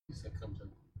That comes in.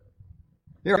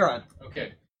 You're on.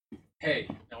 Okay. Hey,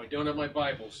 now I don't have my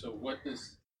Bible, so what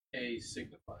does A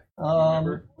signify?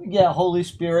 Remember? Yeah, Holy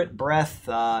Spirit, breath,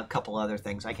 a couple other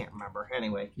things. I can't remember.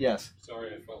 Anyway, yes.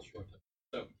 Sorry, I fell short.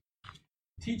 So,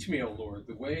 teach me, O Lord,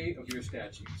 the way of your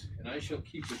statutes, and I shall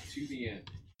keep it to the end.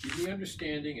 Give me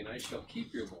understanding, and I shall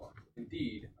keep your law.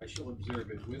 Indeed, I shall observe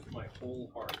it with my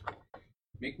whole heart.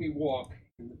 Make me walk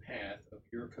in the path of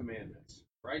your commandments,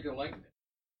 for I delight in it.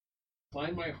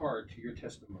 Incline my heart to your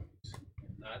testimonies,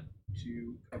 and not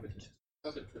to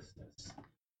covetousness.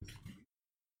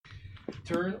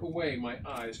 Turn away my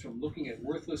eyes from looking at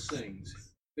worthless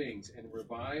things, and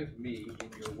revive me in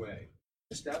your way.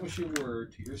 Establish your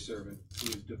word to your servant, who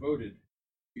is devoted to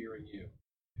fearing you.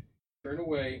 Turn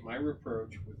away my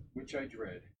reproach with which I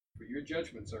dread, for your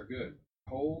judgments are good.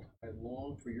 Behold, I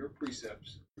long for your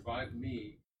precepts. Revive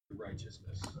me to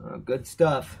righteousness. Good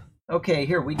stuff. Okay,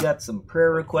 here we got some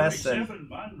prayer requests. 47,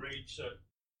 mine reads,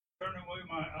 turn away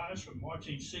my eyes from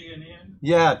watching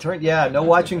CNN. No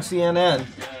watching CNN.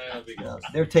 Yeah,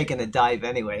 They're taking a dive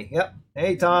anyway. Yep.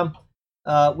 Hey, Tom.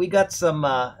 We got some,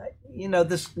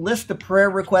 this list of prayer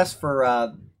requests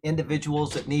for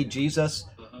individuals that need Jesus.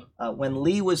 When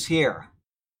Lee was here,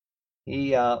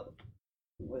 he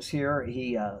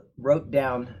wrote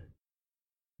down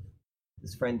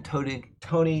his friend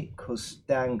Tony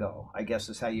Costango, I guess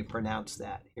is how you pronounce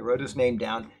that. He wrote his name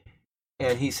down,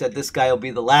 and he said this guy will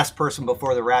be the last person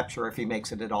before the rapture if he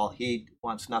makes it at all. He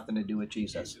wants nothing to do with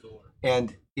Jesus.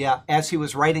 And yeah, as he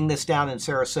was writing this down in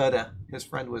Sarasota, his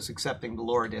friend was accepting the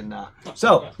Lord. And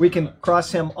so we can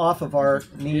cross him off of our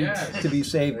need to be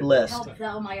saved list. Help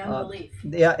thou my unbelief.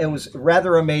 It was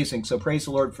rather amazing. So praise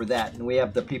the Lord for that. And we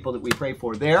have the people that we pray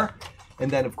for there.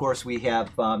 And then, of course, we have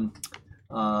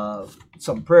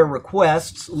some prayer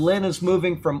requests. Lynn is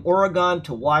moving from Oregon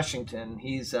to Washington.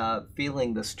 He's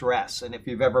feeling the stress. And if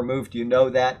you've ever moved, you know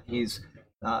that. He's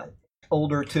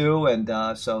older too,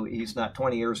 and so he's not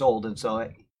 20 years old, and so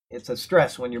it's a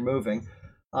stress when you're moving.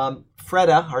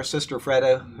 Freda, our sister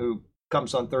Freda, who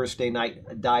comes on Thursday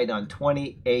night, died on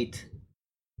 28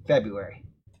 February,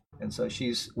 and so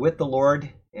she's with the Lord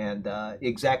and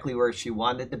exactly where she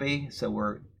wanted to be, so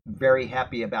we're very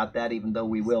happy about that, even though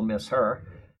we will miss her.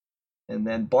 And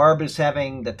then Barb is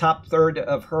having the top third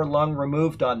of her lung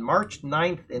removed on March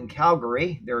 9th in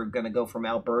Calgary. They're going to go from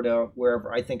Alberta,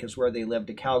 wherever I think is where they live,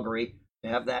 to Calgary to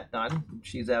have that done.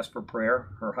 She's asked for prayer.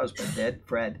 Her husband did,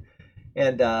 Fred.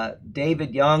 And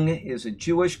David Young is a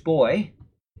Jewish boy.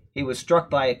 He was struck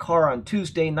by a car on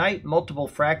Tuesday night, multiple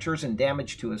fractures and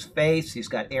damage to his face. He's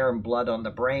got air and blood on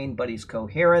the brain, but he's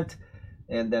coherent.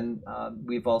 And then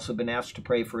we've also been asked to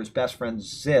pray for his best friend,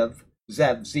 Zev,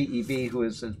 Z-E-V, who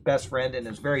is his best friend and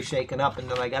is very shaken up. And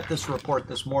then I got this report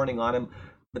this morning on him.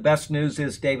 The best news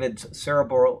is David's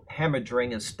cerebral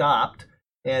hemorrhaging is stopped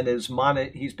and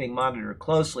he's being monitored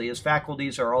closely. His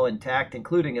faculties are all intact,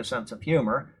 including a sense of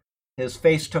humor. His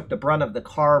face took the brunt of the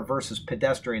car versus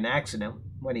pedestrian accident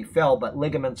when he fell, but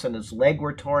ligaments in his leg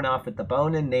were torn off at the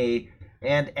bone and knee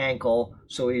and ankle,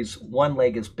 so one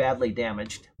leg is badly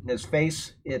damaged. His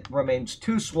face, it remains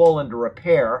too swollen to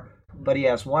repair, but he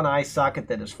has one eye socket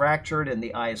that is fractured and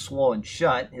the eye is swollen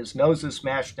shut. His nose is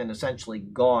smashed and essentially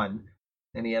gone,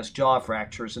 and he has jaw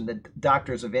fractures, and the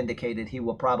doctors have indicated he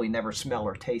will probably never smell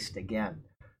or taste again.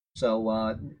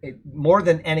 So more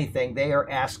than anything, they are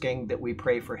asking that we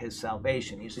pray for his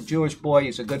salvation. He's a Jewish boy.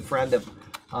 He's a good friend of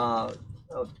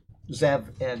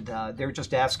Zev, and they're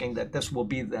just asking that this will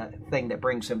be the thing that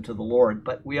brings him to the Lord.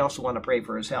 But we also want to pray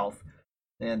for his health.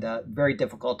 And very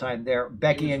difficult time there.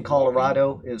 Becky in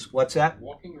Colorado is, what's that?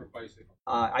 Walking or bicycle?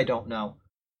 I don't know.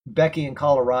 Becky in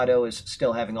Colorado is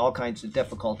still having all kinds of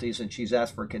difficulties, and she's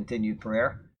asked for continued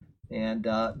prayer. And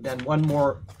then one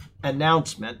more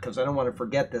announcement, because I don't want to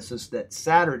forget this, is that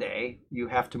Saturday you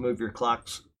have to move your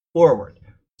clocks forward.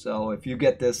 So if you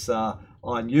get this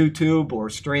on YouTube or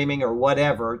streaming or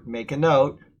whatever, make a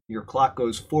note. Your clock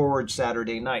goes forward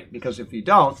Saturday night, because if you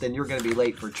don't, then you're going to be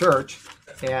late for church,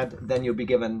 and then you'll be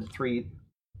given 3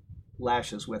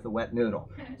 lashes with a wet noodle.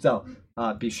 So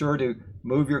be sure to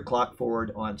move your clock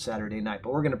forward on Saturday night.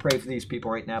 But we're going to pray for these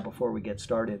people right now before we get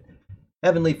started.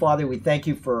 Heavenly Father, we thank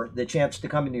you for the chance to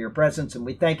come into your presence, and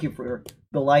we thank you for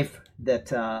the life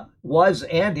that was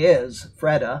and is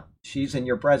Freda. She's in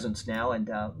your presence now, and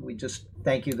we just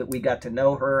thank you that we got to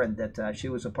know her and that she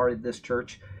was a part of this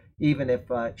church. Even if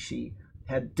she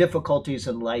had difficulties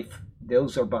in life,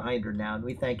 those are behind her now, and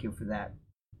we thank you for that.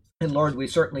 And Lord, we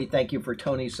certainly thank you for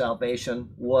Tony's salvation.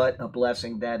 What a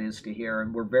blessing that is to hear,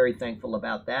 and we're very thankful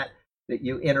about that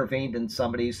you intervened in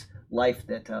somebody's life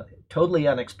that totally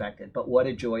unexpected, but what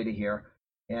a joy to hear.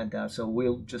 And so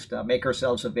we'll just make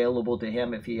ourselves available to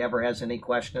him if he ever has any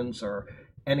questions or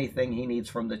anything he needs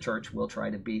from the church. We'll try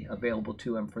to be available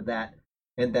to him for that.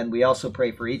 And then we also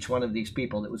pray for each one of these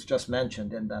people that was just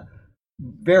mentioned and the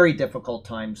very difficult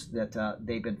times that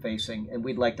they've been facing. And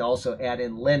we'd like to also add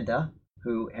in Linda,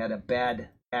 who had a bad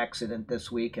accident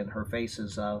this week, and her face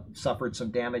has suffered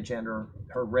some damage, and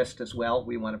her wrist as well.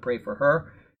 We want to pray for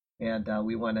her, and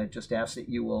we want to just ask that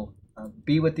you will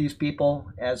be with these people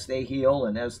as they heal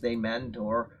and as they mend,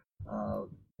 or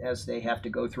as they have to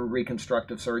go through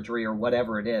reconstructive surgery or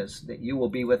whatever it is, that you will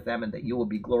be with them and that you will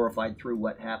be glorified through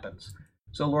what happens.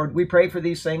 So, Lord, we pray for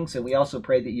these things, and we also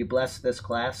pray that you bless this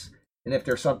class. And if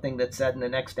there's something that's said in the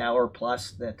next hour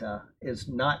plus that is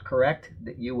not correct,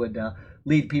 that you would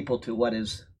lead people to what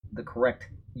is the correct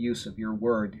use of your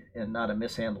word and not a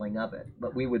mishandling of it.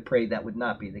 But we would pray that would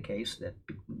not be the case, that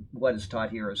what is taught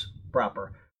here is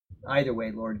proper. Either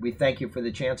way, Lord, we thank you for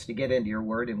the chance to get into your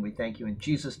word, and we thank you in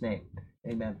Jesus' name.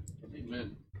 Amen.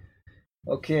 Amen.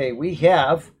 Okay, we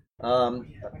have a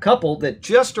couple that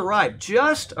just arrived.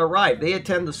 They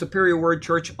attend the Superior Word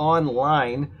Church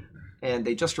online, and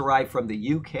they just arrived from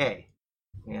the UK.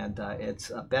 And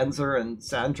it's Benzer and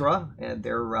Sandra, and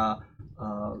they're,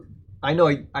 I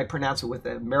know I pronounce it with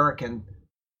the American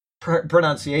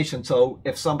pronunciation, so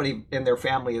if somebody in their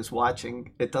family is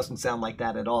watching, it doesn't sound like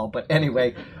that at all. But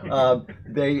anyway,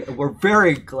 we're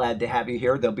very glad to have you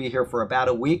here. They'll be here for about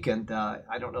a week, and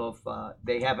I don't know if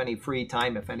they have any free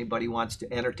time. If anybody wants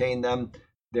to entertain them,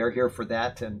 they're here for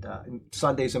that. And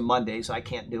Sundays and Mondays, I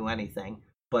can't do anything.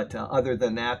 But other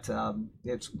than that,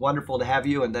 it's wonderful to have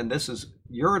you. And then this is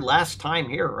your last time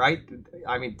here, right?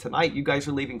 I mean, tonight you guys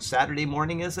are leaving Saturday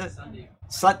morning, is it?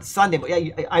 Sunday.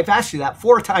 Yeah, I've asked you that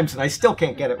 4 times and I still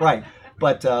can't get it right.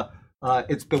 But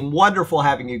it's been wonderful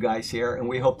having you guys here. And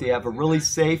we hope you have a really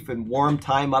safe and warm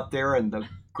time up there in the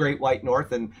Great White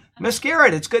North. And Miss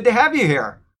Garrett, it's good to have you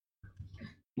here.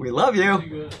 We love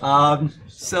you.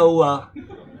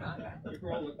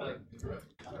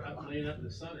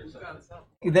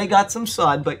 They got some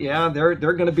sun, but yeah, they're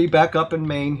going to be back up in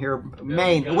Maine here.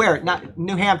 Maine, where? Not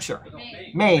New Hampshire.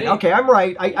 Maine. Okay, I'm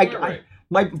right. I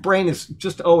my brain is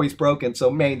just always broken. So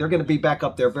Maine, they're going to be back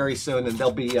up there very soon, and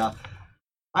they'll be.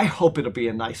 I hope it'll be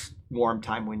a nice warm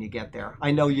time when you get there.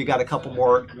 I know you got a couple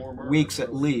more weeks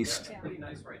at least.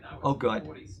 Oh, good.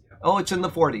 Oh, it's in the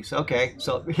 40s. Okay,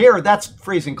 so here that's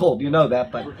freezing cold. You know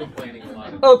that, but We're complaining a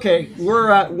lot. okay,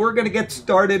 we're going to get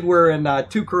started. We're in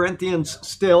 2 Corinthians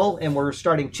still, and we're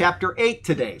starting chapter 8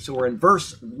 today. So we're in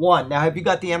verse 1. Now, have you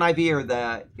got the NIV or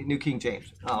the New King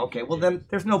James? Oh, okay. Well, then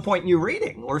there's no point in you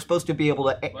reading. We're supposed to be able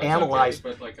to Well, that's analyze.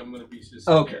 okay, but I'm going to be specific.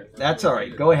 Okay, that's all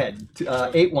right. Go ahead.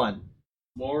 8:1.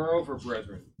 Moreover,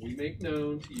 brethren, we make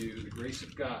known to you the grace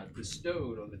of God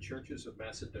bestowed on the churches of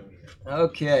Macedonia.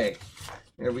 Okay,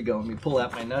 there we go. Let me pull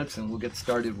out my notes and we'll get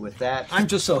started with that. I'm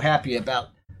just so happy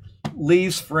about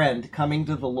Lee's friend coming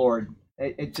to the Lord.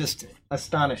 It just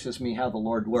astonishes me how the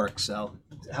Lord works. So,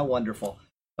 how wonderful.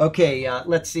 Okay,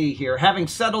 let's see here. Having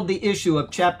settled the issue of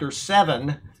chapter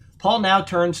 7, Paul now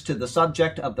turns to the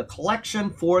subject of the collection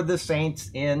for the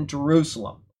saints in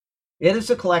Jerusalem. It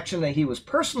is a collection that he was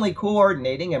personally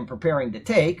coordinating and preparing to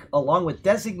take, along with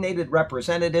designated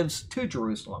representatives to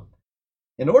Jerusalem.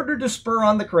 In order to spur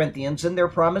on the Corinthians in their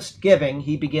promised giving,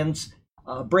 he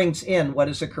brings in what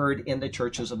has occurred in the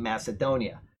churches of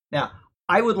Macedonia. Now,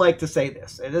 I would like to say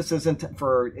this. This isn't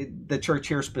for the church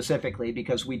here specifically,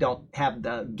 because we don't have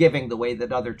the giving the way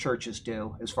that other churches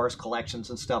do as far as collections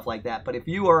and stuff like that. But if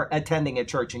you are attending a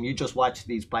church and you just watch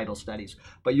these Bible studies,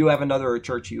 but you have another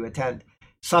church you attend,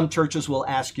 some churches will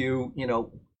ask you,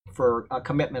 for a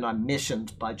commitment on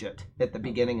missions budget at the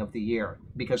beginning of the year,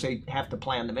 because they have to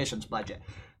plan the missions budget.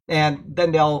 And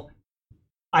then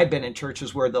I've been in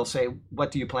churches where they'll say,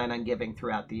 what do you plan on giving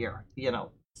throughout the year?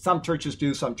 Some churches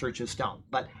do, some churches don't.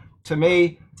 But to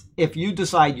me, if you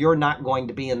decide you're not going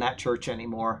to be in that church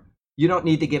anymore, you don't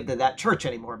need to give to that church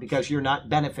anymore because you're not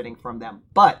benefiting from them.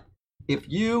 But if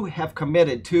you have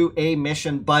committed to a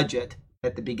mission budget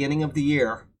at the beginning of the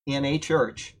year in a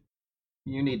church,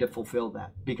 you need to fulfill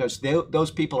that, because those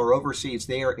people are overseas.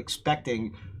 They are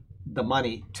expecting the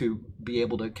money to be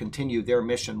able to continue their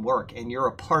mission work, and you're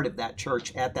a part of that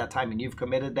church at that time, and you've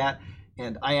committed that.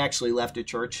 And I actually left a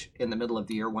church in the middle of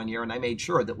the year one year, and I made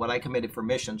sure that what I committed for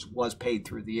missions was paid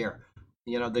through the year.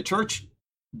 The church,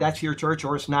 that's your church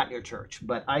or it's not your church.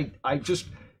 But I just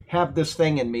have this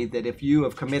thing in me that if you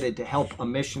have committed to help a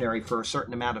missionary for a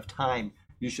certain amount of time,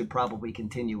 you should probably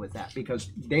continue with that,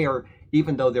 because they are,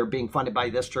 even though they're being funded by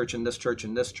this church and this church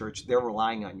and this church, they're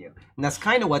relying on you. And that's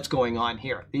kind of what's going on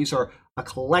here. These are a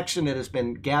collection that has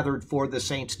been gathered for the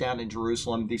saints down in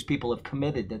Jerusalem. These people have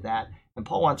committed to that, and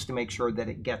Paul wants to make sure that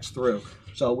it gets through.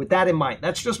 So with that in mind,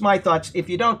 that's just my thoughts. If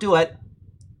you don't do it,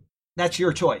 that's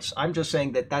your choice. I'm just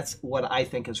saying that that's what I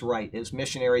think is right, is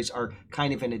missionaries are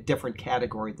kind of in a different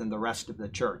category than the rest of the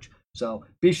church. So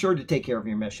be sure to take care of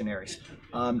your missionaries.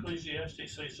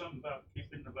 Ecclesiastes say something about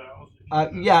keeping the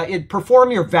vows.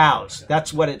 Perform your vows.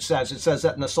 That's what it says. It says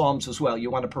that in the Psalms as well. You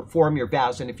want to perform your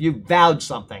vows. And if you vowed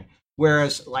something,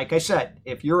 whereas, like I said,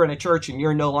 if you're in a church and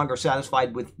you're no longer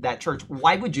satisfied with that church,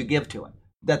 why would you give to it?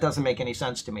 That doesn't make any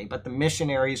sense to me. But the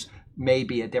missionaries may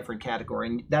be a different category,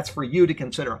 and that's for you to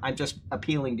consider. I'm just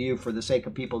appealing to you for the sake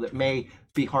of people that may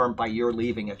be harmed by your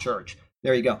leaving a church.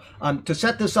 There you go. To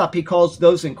set this up, he calls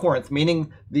those in Corinth,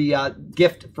 meaning the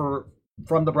gift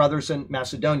from the brothers in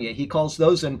Macedonia. He calls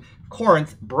those in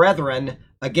Corinth brethren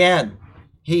again.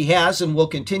 He has and will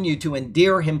continue to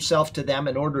endear himself to them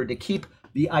in order to keep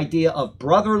the idea of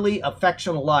brotherly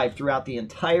affection alive throughout the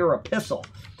entire epistle.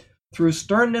 Through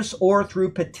sternness or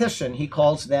through petition, he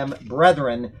calls them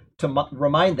brethren to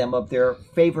remind them of their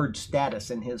favored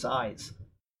status in his eyes.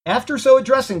 After so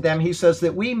addressing them, he says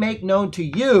that we make known to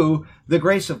you the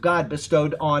grace of God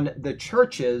bestowed on the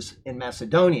churches in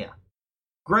Macedonia.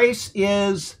 Grace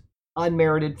is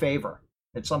unmerited favor.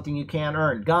 It's something you can't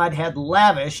earn. God had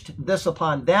lavished this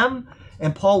upon them,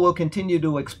 and Paul will continue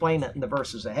to explain it in the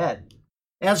verses ahead.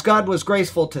 As God was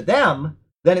graceful to them,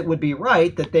 then it would be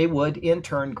right that they would in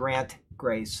turn grant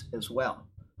grace as well.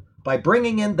 By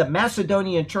bringing in the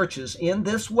Macedonian churches in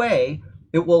this way,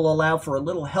 it will allow for a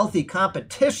little healthy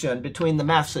competition between the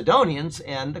Macedonians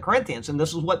and the Corinthians. And this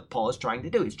is what Paul is trying to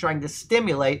do. He's trying to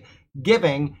stimulate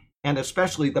giving, and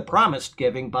especially the promised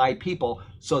giving by people,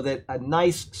 so that a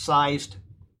nice sized,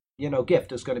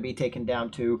 gift is going to be taken down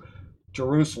to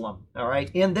Jerusalem. All right.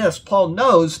 In this, Paul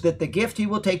knows that the gift he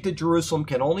will take to Jerusalem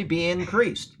can only be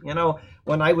increased.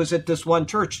 When I was at this one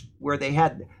church where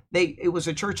it was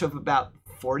a church of about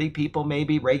 40 people,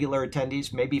 maybe regular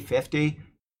attendees, maybe 50.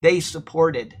 They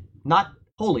supported, not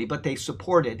wholly, but they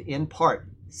supported in part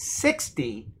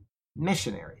 60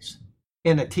 missionaries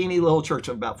in a teeny little church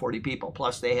of about 40 people.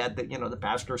 Plus they had the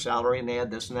pastor's salary, and they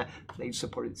had this and that. They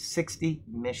supported 60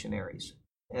 missionaries.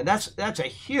 And that's a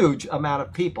huge amount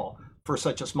of people for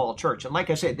such a small church. And like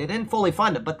I said, they didn't fully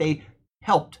fund it, but they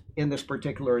helped in this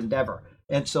particular endeavor.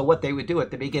 And so what they would do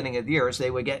at the beginning of the year is they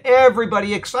would get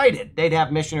everybody excited. They'd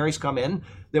have missionaries come in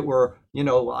that were,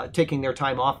 taking their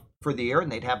time off for the year,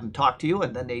 and they'd have them talk to you,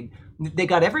 and then they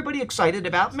got everybody excited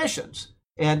about missions.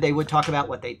 And they would talk about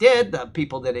what they did, the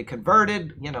people that had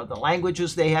converted, the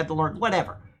languages they had to learn,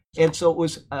 whatever. And so it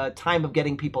was a time of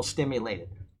getting people stimulated.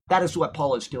 That is what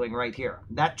Paul is doing right here.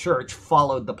 That church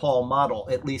followed the Paul model,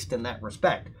 at least in that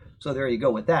respect. So there you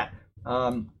go with that.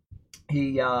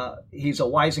 He's a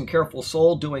wise and careful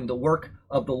soul doing the work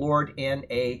of the Lord in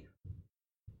a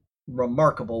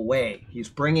remarkable way. He's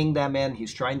bringing them in,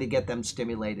 he's trying to get them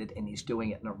stimulated, and he's doing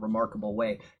it in a remarkable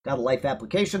way. Got a life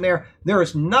application there. There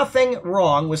is nothing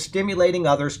wrong with stimulating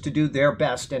others to do their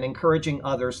best and encouraging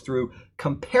others through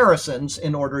comparisons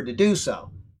in order to do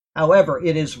so. However,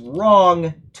 it is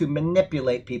wrong to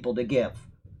manipulate people to give.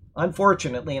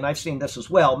 Unfortunately, and I've seen this as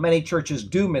well, many churches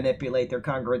do manipulate their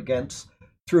congregants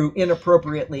through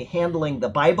inappropriately handling the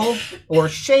Bible or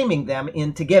shaming them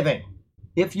into giving.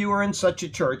 If you are in such a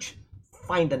church,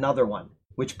 find another one,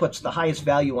 which puts the highest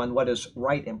value on what is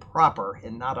right and proper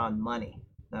and not on money.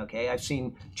 Okay, I've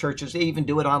seen churches, they even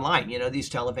do it online. These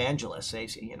televangelists,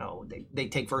 they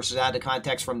take verses out of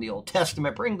context from the Old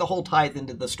Testament, bring the whole tithe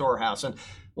into the storehouse. And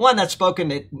one, that's spoken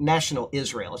to national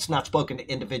Israel. It's not spoken to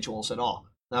individuals at all.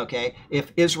 Okay,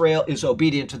 if Israel is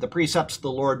obedient to the precepts, the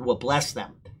Lord will bless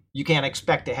them. You can't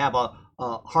expect to have a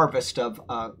harvest of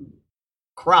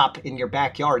crop in your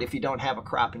backyard if you don't have a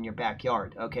crop in your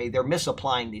backyard. Okay, they're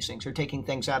misapplying these things. They're taking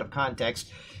things out of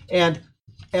context. And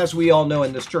as we all know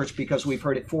in this church, because we've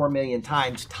heard it 4 million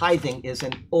times, tithing is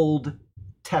an Old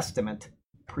Testament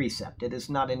precept. It is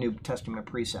not a New Testament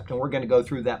precept. And we're going to go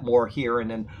through that more here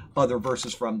and in other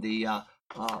verses from the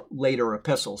later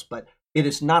epistles. But it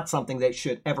is not something that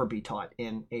should ever be taught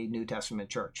in a New Testament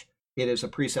church. It is a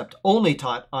precept only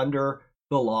taught under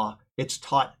the law. It's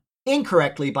taught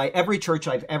incorrectly by every church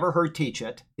I've ever heard teach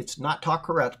it. It's not taught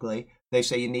correctly. They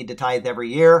say you need to tithe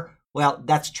every year. Well,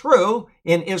 that's true.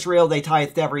 In Israel, they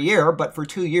tithed every year, but for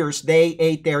 2 years, they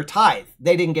ate their tithe.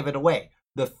 They didn't give it away.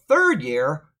 The third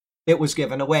year, it was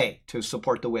given away to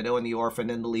support the widow and the orphan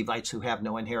and the Levites who have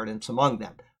no inheritance among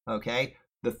them. Okay?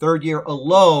 The third year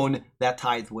alone, that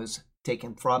tithe was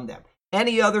taken from them.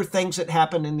 Any other things that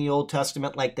happened in the Old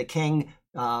Testament, like the king,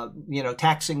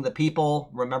 taxing the people?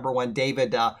 Remember when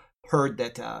David heard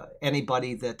that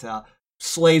anybody that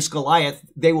slays Goliath,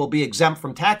 they will be exempt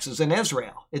from taxes in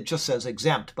Israel. It just says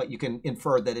exempt, but you can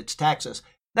infer that it's taxes.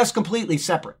 That's completely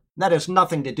separate. That has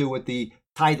nothing to do with the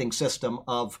tithing system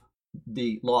of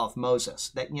the law of Moses.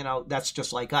 That, that's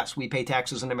just like us. We pay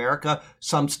taxes in America.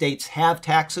 Some states have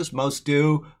taxes, most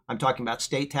do. I'm talking about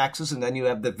state taxes, and then you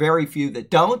have the very few that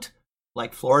don't,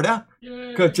 like Florida.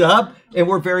 Yay. Good job. And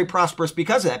we're very prosperous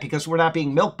because of that, because we're not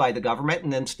being milked by the government,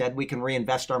 and instead we can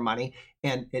reinvest our money,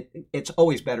 and it's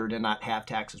always better to not have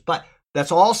taxes. But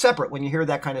that's all separate when you hear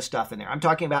that kind of stuff in there. I'm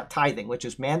talking about tithing, which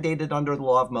is mandated under the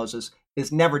law of Moses,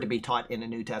 is never to be taught in a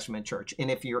New Testament church. And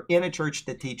if you're in a church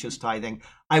that teaches tithing,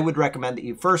 I would recommend that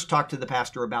you first talk to the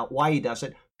pastor about why he does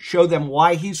it, show them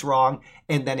why he's wrong,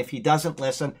 and then if he doesn't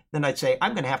listen, then I'd say,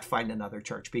 I'm going to have to find another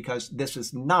church, because this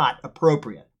is not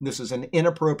appropriate. This is an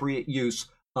inappropriate use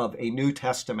of a New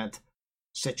Testament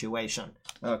situation.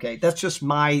 Okay, that's just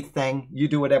my thing. You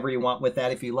do whatever you want with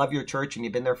that. If you love your church and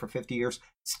you've been there for 50 years,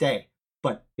 stay.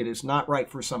 But it is not right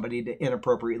for somebody to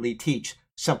inappropriately teach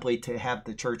simply to have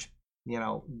the church,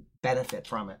 benefit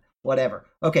from it. Whatever.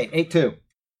 Okay, 8:2.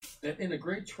 That in a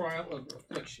great trial of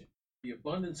affliction, the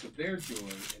abundance of their joy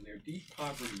and their deep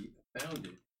poverty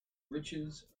abounded,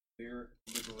 riches of their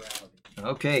liberality.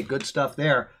 Okay, good stuff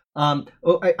there.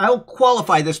 I'll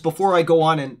qualify this before I go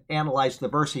on and analyze the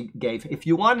verse he gave. If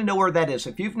you want to know where that is,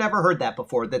 if you've never heard that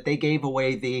before, that they gave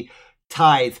away the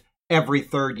tithe every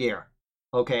third year,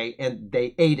 okay, and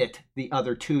they ate it the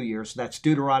other 2 years, that's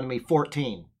Deuteronomy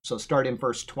 14. So start in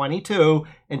verse 22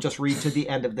 and just read to the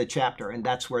end of the chapter, and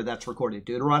that's where that's recorded.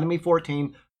 Deuteronomy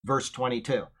 14, verse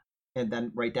 22, and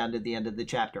then right down to the end of the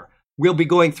chapter. We'll be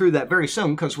going through that very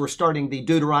soon because we're starting the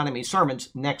Deuteronomy sermons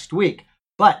next week.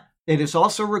 But it is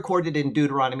also recorded in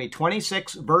Deuteronomy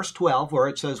 26, verse 12, where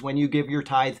it says, when you give your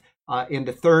tithe in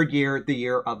the third year, the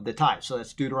year of the tithe. So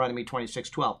that's Deuteronomy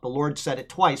 26, 12. The Lord said it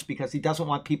twice because he doesn't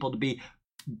want people to be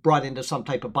brought into some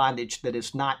type of bondage that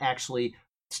is not actually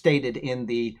stated in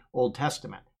the Old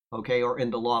Testament, okay, or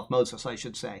in the law of Moses, I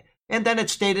should say. And then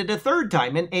it's stated a third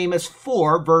time in Amos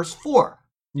 4, verse 4.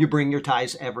 You bring your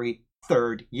tithes every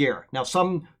third year. Now,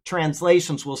 some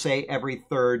translations will say every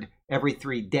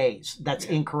 3 days. That's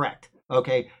incorrect,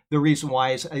 okay? The reason why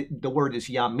is the word is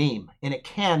yamim, and it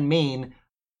can mean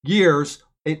years.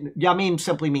 Yamim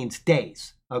simply means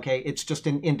days, okay? It's just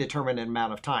an indeterminate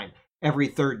amount of time. Every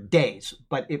third days,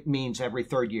 but it means every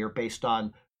third year based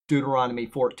on Deuteronomy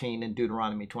 14 and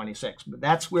Deuteronomy 26. But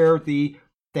that's where the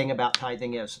thing about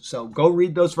tithing is. So go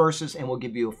read those verses and we'll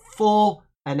give you a full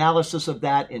analysis of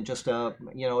that in just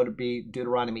it'll be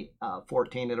Deuteronomy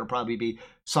 14. It'll probably be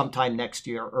sometime next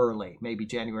year early, maybe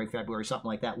January, February, something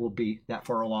like that. We'll be that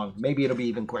far along. Maybe it'll be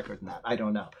even quicker than that. I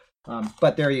don't know.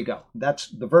 But there you go. That's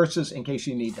the verses in case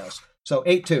you need those. So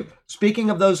 8:2. Speaking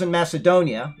of those in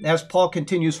Macedonia, as Paul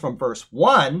continues from verse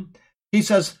 1, he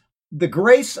says, the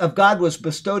grace of God was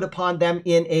bestowed upon them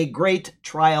in a great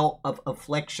trial of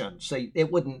affliction. So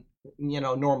it wouldn't,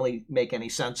 normally make any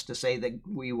sense to say that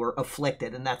we were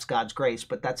afflicted and that's God's grace,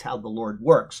 but that's how the Lord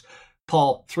works.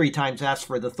 Paul 3 times asked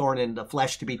for the thorn in the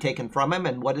flesh to be taken from him.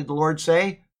 And what did the Lord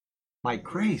say? My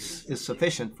grace is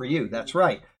sufficient for you. That's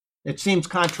right. It seems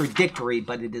contradictory,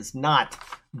 but it is not.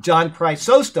 John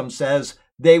Chrysostom says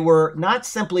they were not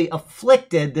simply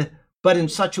afflicted, but in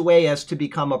such a way as to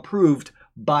become approved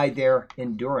by their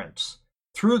endurance.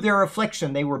 Through their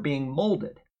affliction, they were being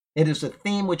molded. It is a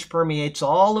theme which permeates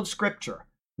all of Scripture.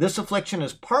 This affliction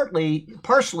is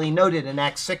partially noted in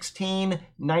Acts 16,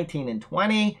 19, and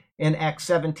 20, in Acts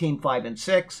 17, 5, and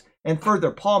 6. And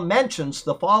further, Paul mentions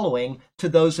the following to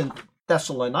those in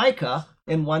Thessalonica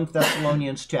in 1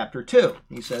 Thessalonians chapter 2.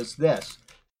 He says this,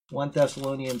 1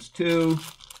 Thessalonians 2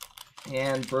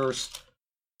 and verse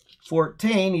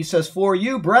 14, he says, for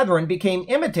you, brethren, became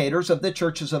imitators of the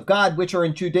churches of God, which are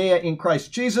in Judea in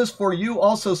Christ Jesus, for you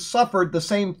also suffered the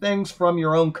same things from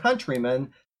your own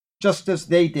countrymen, just as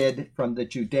they did from the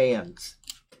Judeans.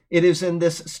 It is in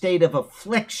this state of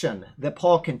affliction that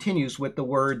Paul continues with the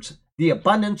words, the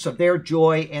abundance of their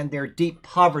joy and their deep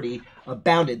poverty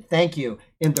abounded, thank you,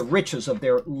 in the riches of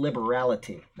their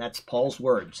liberality. That's Paul's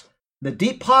words. The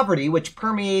deep poverty which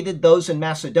permeated those in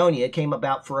Macedonia came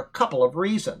about for a couple of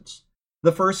reasons.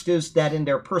 The first is that in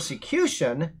their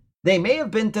persecution, they may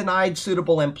have been denied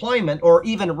suitable employment or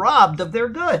even robbed of their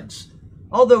goods.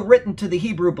 Although written to the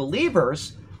Hebrew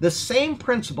believers, the same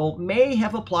principle may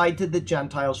have applied to the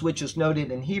Gentiles, which is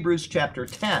noted in Hebrews chapter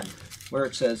 10, where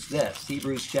it says this.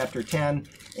 Hebrews chapter 10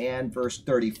 and verse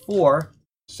 34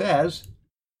 says,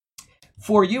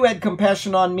 For you had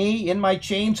compassion on me in my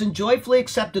chains and joyfully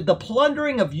accepted the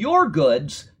plundering of your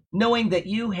goods, knowing that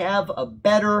you have a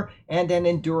better and an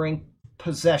enduring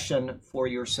possession for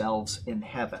yourselves in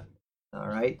heaven. All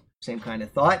right, same kind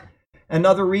of thought.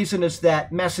 Another reason is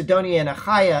that Macedonia and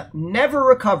Achaia never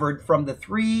recovered from the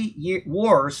 3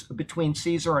 wars between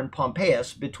Caesar and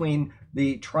Pompeius, between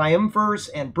the triumvirs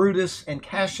and Brutus and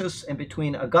Cassius, and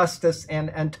between Augustus and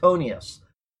Antonius.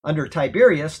 Under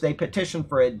Tiberius, they petitioned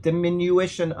for a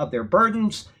diminution of their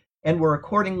burdens and were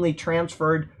accordingly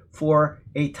transferred for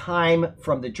a time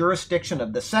from the jurisdiction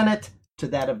of the Senate to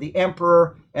that of the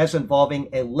emperor, as involving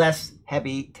a less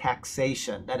heavy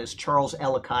taxation. That is Charles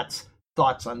Ellicott's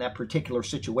thoughts on that particular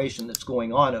situation that's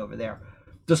going on over there.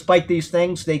 Despite these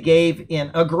things, they gave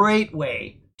in a great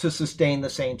way to sustain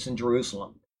the saints in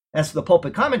Jerusalem. As the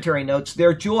pulpit commentary notes,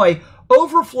 their joy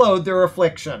overflowed their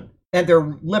affliction, and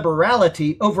their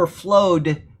liberality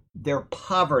overflowed their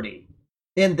poverty.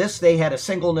 In this, they had a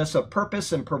singleness of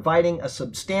purpose in providing a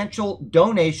substantial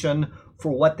donation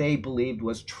for what they believed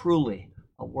was truly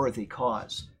a worthy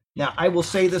cause. Now, I will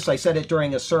say this, I said it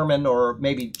during a sermon or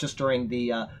maybe just during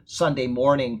the Sunday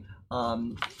morning,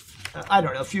 I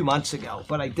don't know, a few months ago,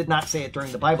 but I did not say it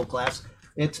during the Bible class.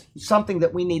 It's something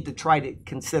that we need to try to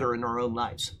consider in our own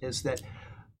lives, is that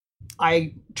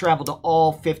I traveled to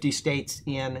all 50 states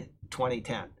in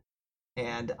 2010,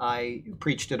 and I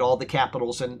preached at all the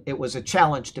capitals, and it was a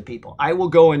challenge to people. I will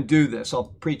go and do this.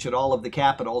 I'll preach at all of the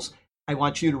capitals. I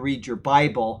want you to read your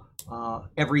Bible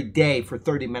every day for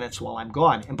 30 minutes while I'm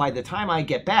gone. And by the time I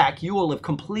get back, you will have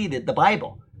completed the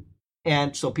Bible.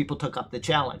 And so people took up the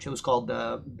challenge. It was called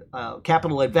the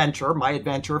Capital Adventure, My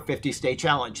Adventure 50-State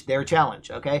Challenge, their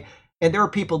challenge, okay? And there are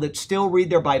people that still read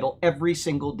their Bible every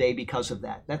single day because of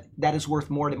that. That is worth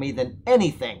more to me than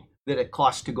anything that it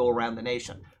costs to go around the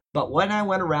nation. But when I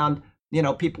went around, you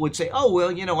know, people would say, oh,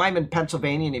 well, you know, I'm in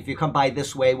Pennsylvania, and if you come by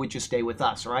this way, would you stay with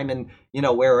us? Or I'm in, you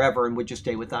know, wherever, and would you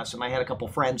stay with us? And I had a couple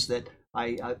friends that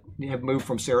I have moved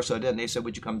from Sarasota, and they said,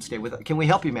 would you come and stay with us? Can we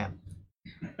help you, ma'am?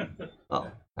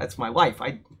 Oh, that's my wife.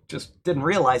 I just didn't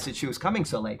realize that she was coming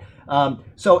so late.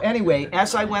 So anyway,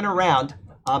 as I went around,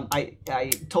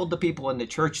 I told the people in the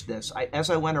church this.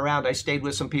 As I went around, I stayed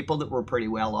with some people that were pretty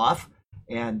well off.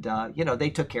 And, you know, they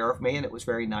took care of me, and it was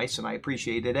very nice, and I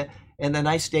appreciated it. And then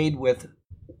I stayed with,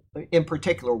 in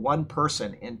particular, one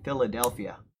person in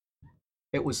Philadelphia.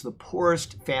 It was the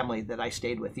poorest family that I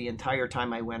stayed with the entire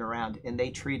time I went around, and they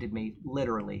treated me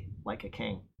literally like a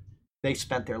king. They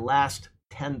spent their last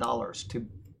 $10 to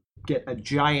get a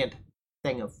giant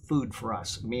thing of food for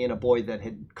us, me and a boy that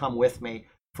had come with me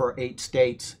for 8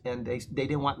 states, and they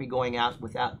didn't want me going out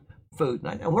without food.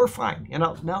 And we're fine, you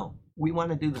know, no. We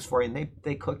want to do this for you. And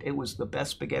they cooked. It was the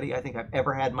best spaghetti I think I've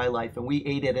ever had in my life. And we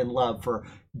ate it in love for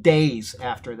days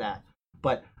after that.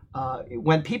 But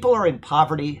when people are in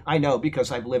poverty, I know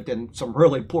because I've lived in some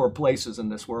really poor places in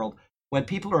this world. When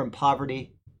people are in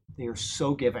poverty, they are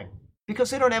so giving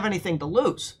because they don't have anything to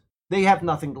lose. They have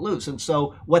nothing to lose. And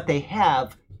so what they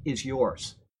have is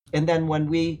yours. And then when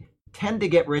we tend to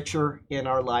get richer in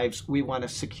our lives, we want to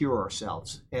secure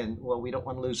ourselves. And, well, we don't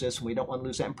want to lose this and we don't want to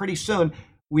lose that. And pretty soon,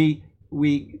 we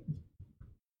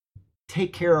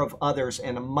take care of others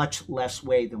in a much less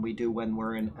way than we do when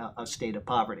we're in a state of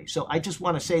poverty. So I just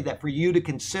want to say that for you to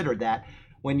consider that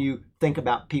when you think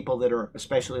about people that are,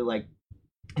 especially like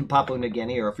in Papua New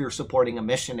Guinea, or if you're supporting a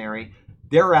missionary,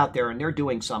 they're out there and they're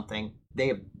doing something. They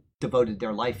have devoted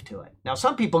their life to it. Now,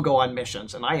 some people go on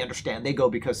missions, and I understand they go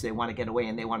because they want to get away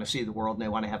and they want to see the world and they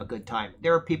want to have a good time.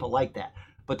 There are people like that.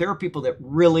 But there are people that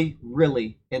really,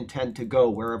 really intend to go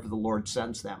wherever the Lord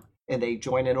sends them. And they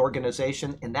join an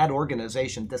organization, and that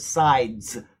organization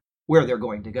decides where they're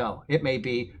going to go. It may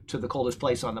be to the coldest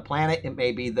place on the planet. It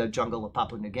may be the jungle of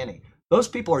Papua New Guinea. Those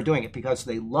people are doing it because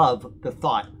they love the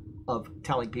thought of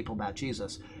telling people about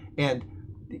Jesus. And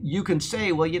you can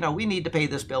say, well, you know, we need to pay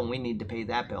this bill and we need to pay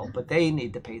that bill, but they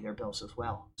need to pay their bills as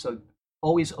well. So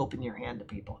always open your hand to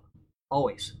people.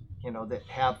 Always. You know, that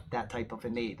have that type of a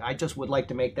need. I just would like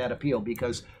to make that appeal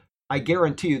because I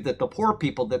guarantee you that the poor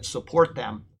people that support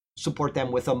them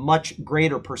with a much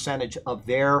greater percentage of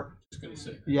their,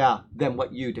 than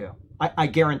what you do. I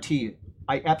guarantee you.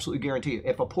 I absolutely guarantee you.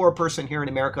 If a poor person here in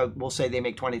America will say they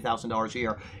make $20,000 a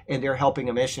year and they're helping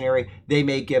a missionary, they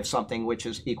may give something which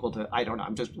is equal to, I don't know,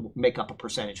 I'm just make up a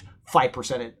percentage,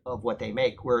 5% of what they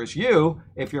make. Whereas you,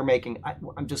 if you're making,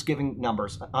 I'm just giving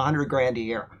numbers, $100,000 a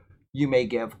year, you may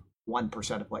give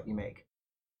 1% of what you make.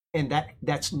 And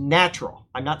that's natural.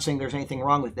 I'm not saying there's anything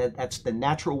wrong with that. That's the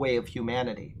natural way of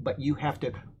humanity. But you have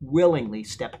to willingly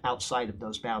step outside of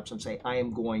those bounds and say, I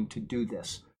am going to do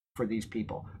this for these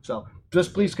people. So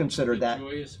just please consider that.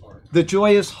 Joyous heart. The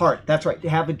joyous heart. That's right.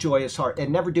 Have a joyous heart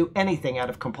and never do anything out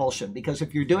of compulsion, because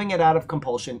if you're doing it out of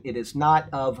compulsion, it is not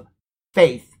of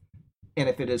faith. And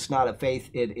if it is not of faith,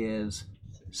 it is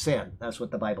sin. That's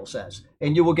what the Bible says.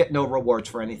 And you will get no rewards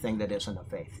for anything that isn't of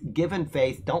faith. Give in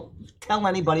faith. Don't tell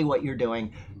anybody what you're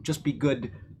doing. Just be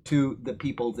good to the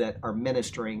people that are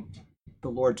ministering the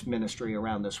Lord's ministry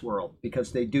around this world,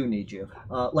 because they do need you.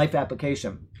 Life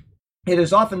application. It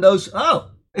is often those,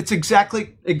 it's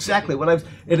exactly what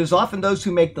it is often those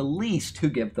who make the least who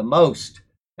give the most.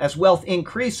 As wealth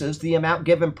increases, the amount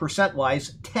given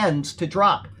percent-wise tends to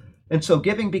drop. And so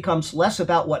giving becomes less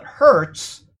about what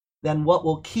hurts than what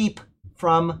will keep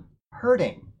from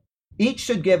hurting. Each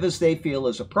should give as they feel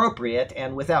is appropriate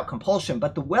and without compulsion,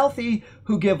 but the wealthy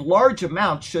who give large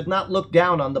amounts should not look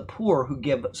down on the poor who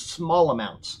give small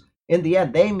amounts. In the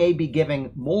end, they may be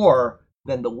giving more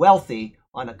than the wealthy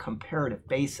on a comparative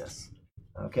basis.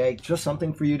 Okay, just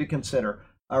something for you to consider.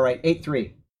 All right,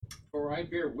 8:3. For I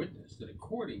bear witness that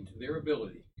according to their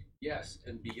ability, yes,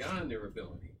 and beyond their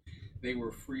ability, they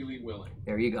were freely willing.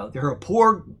 There you go.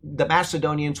 The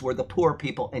Macedonians were the poor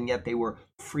people, and yet they were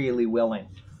freely willing.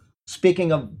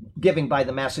 Speaking of giving by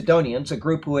the Macedonians, a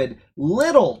group who had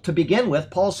little to begin with,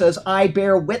 Paul says, I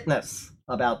bear witness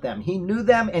about them. He knew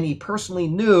them, and he personally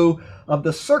knew of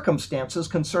the circumstances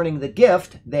concerning the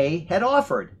gift they had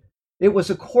offered. It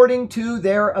was according to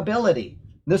their ability.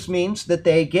 This means that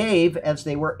they gave as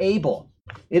they were able.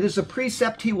 It is a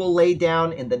precept he will lay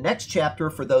down in the next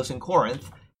chapter for those in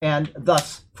Corinth, and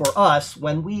thus for us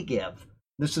when we give.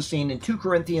 This is seen in 2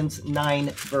 Corinthians 9,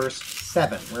 verse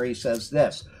 7, where he says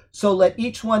this, So let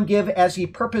each one give as he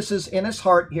purposes in his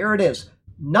heart, here it is,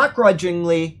 not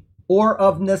grudgingly or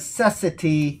of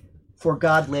necessity, for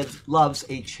God loves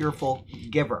a cheerful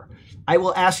giver. I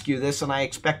will ask you this, and I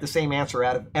expect the same answer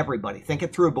out of everybody. Think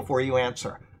it through before you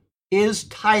answer. Is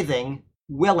tithing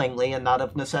willingly and not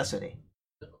of necessity?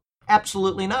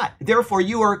 Absolutely not. Therefore,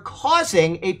 you are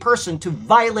causing a person to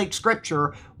violate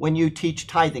Scripture when you teach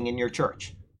tithing in your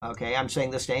church. Okay, I'm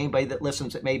saying this to anybody that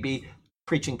listens that may be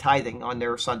preaching tithing on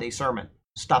their Sunday sermon.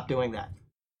 Stop doing that,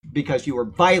 because you are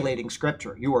violating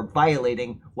Scripture. You are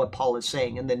violating what Paul is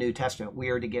saying in the New Testament. We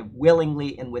are to give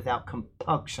willingly and without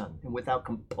compunction and without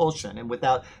compulsion and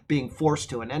without being forced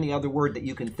to, and any other word that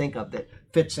you can think of that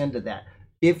fits into that.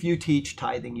 If you teach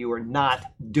tithing, you are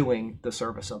not doing the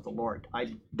service of the Lord.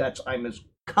 I'm as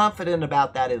confident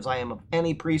about that as I am of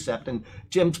any precept, and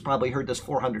Jim's probably heard this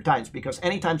 400 times, because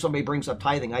anytime somebody brings up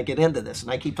tithing, I get into this,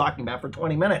 and I keep talking about it for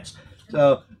 20 minutes.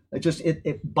 So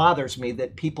it bothers me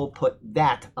that people put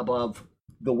that above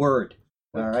the word.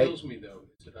 What all right? kills me, though,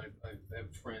 is that I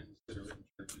have friends that are in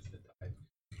churches that tithe,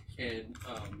 and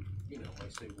I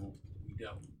say, well, we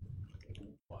don't.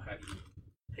 Well, how do you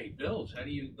pay bills? How do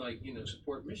you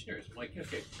support missionaries? I'm like,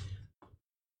 okay,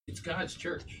 it's God's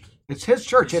church. It's His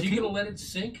church. Is He going to let it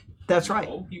sink? That's right.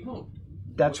 No, He won't.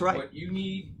 That's right. What you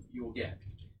need, you'll get.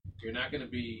 You're not going to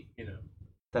be,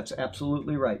 That's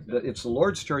absolutely right. It's the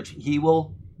Lord's church. He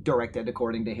will direct it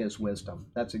according to His wisdom.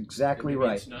 That's exactly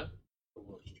right. It's not the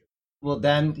Lord's church. Well,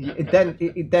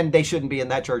 then they shouldn't be in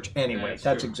that church anyway.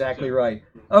 That's true. exactly right.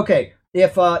 Okay,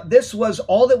 if this was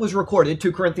all that was recorded,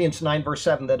 2 Corinthians 9, verse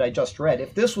 7 that I just read,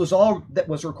 if this was all that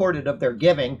was recorded of their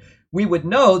giving, we would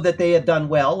know that they had done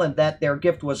well and that their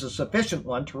gift was a sufficient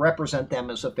one to represent them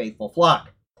as a faithful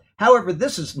flock. However,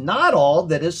 this is not all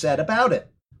that is said about it.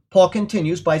 Paul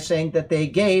continues by saying that they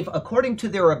gave according to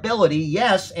their ability,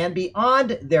 yes, and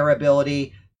beyond their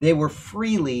ability, they were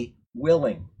freely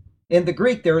willing. In the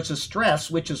Greek, there is a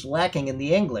stress which is lacking in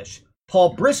the English.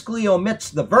 Paul briskly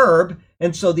omits the verb,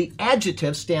 and so the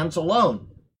adjective stands alone.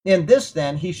 In this,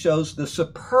 then, he shows the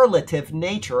superlative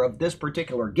nature of this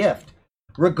particular gift.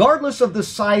 Regardless of the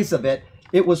size of it,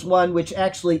 it was one which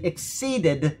actually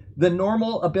exceeded the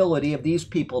normal ability of these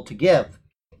people to give.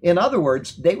 In other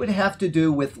words, they would have to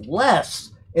do with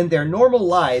less in their normal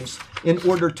lives in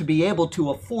order to be able to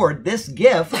afford this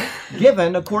gift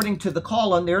given according to the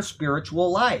call on their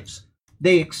spiritual lives.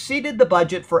 They exceeded the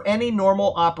budget for any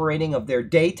normal operating of their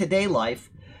day-to-day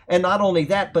life, and not only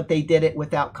that, but they did it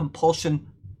without compulsion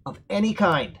of any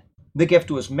kind. The gift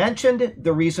was mentioned,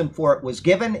 the reason for it was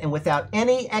given, and without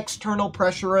any external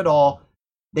pressure at all,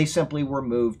 they simply were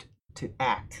moved to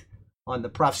act. On the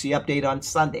prophecy update on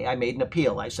Sunday, I made an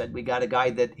appeal. I said, we got a guy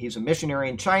that he's a missionary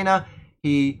in China.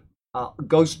 He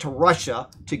goes to Russia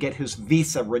to get his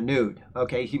visa renewed.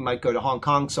 Okay, he might go to Hong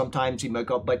Kong sometimes. He might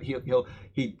go, but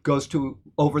he goes to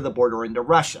over the border into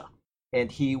Russia,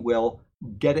 and he will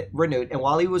get it renewed. And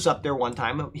while he was up there one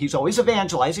time, he's always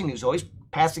evangelizing. He's always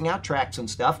passing out tracts and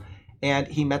stuff. And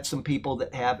he met some people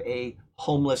that have a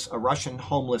a Russian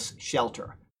homeless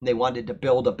shelter. And they wanted to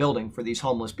build a building for these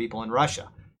homeless people in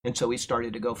Russia. And so he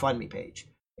started a GoFundMe page.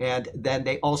 And then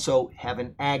they also have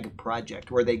an ag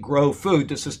project where they grow food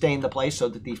to sustain the place so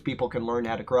that these people can learn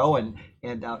how to grow.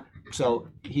 So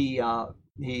he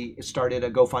started a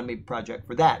GoFundMe project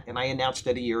for that. And I announced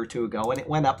it a year or two ago, and it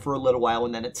went up for a little while,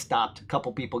 and then it stopped. A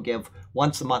couple people give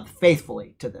once a month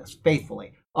faithfully to this,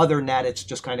 faithfully. Other than that, it's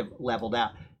just kind of leveled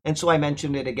out. And so I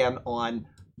mentioned it again on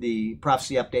the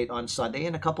prophecy update on Sunday,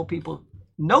 and a couple people,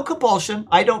 no compulsion.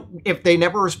 If they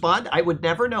never respond, I would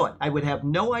never know it. I would have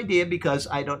no idea because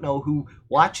I don't know who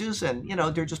watches, and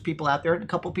they're just people out there. And a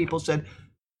couple people said,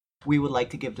 we would like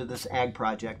to give to this ag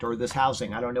project or this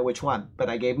housing. I don't know which one, but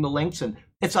I gave them the links, and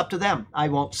it's up to them. I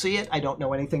won't see it. I don't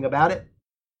know anything about it.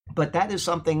 But that is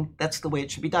something, that's the way it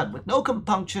should be done, with no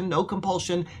compunction, no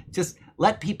compulsion. Just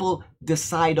let people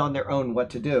decide on their own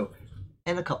what to do.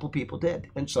 And a couple people did.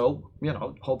 And so,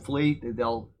 hopefully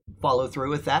they'll follow through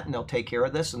with that, and they'll take care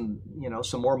of this, and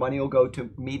some more money will go to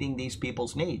meeting these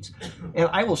people's needs. And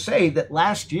I will say that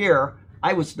last year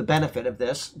I was the benefit of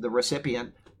this. The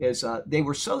recipient is they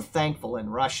were so thankful in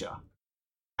Russia.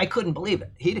 I couldn't believe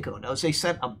it. Hideko knows they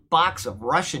sent a box of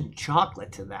Russian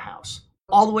chocolate to the house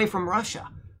all the way from Russia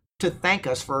to thank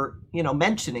us for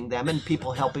mentioning them and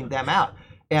people helping them out.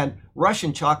 And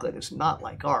Russian chocolate is not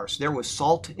like ours. There was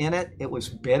salt in it. It was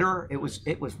bitter. It was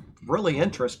really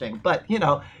interesting. But,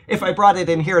 if I brought it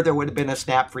in here, there would have been a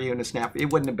snap for you and a snap. It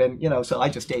wouldn't have been, so I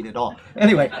just ate it all.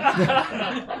 Anyway,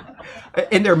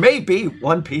 and there may be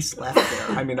one piece left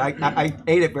there. I mean, I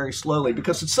ate it very slowly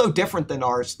because it's so different than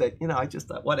ours that, I just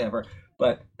thought, whatever.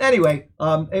 But anyway,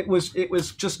 it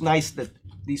was just nice that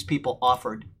these people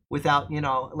offered without,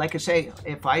 like I say,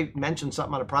 if I mention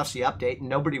something on a prophecy update and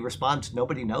nobody responds,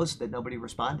 nobody knows that nobody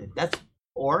responded.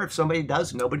 Or if somebody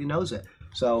does, nobody knows it.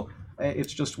 So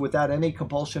it's just without any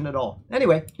compulsion at all.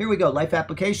 Anyway, here we go. Life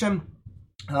application.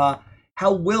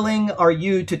 How willing are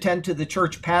you to tend to the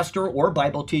church pastor or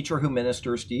Bible teacher who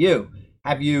ministers to you?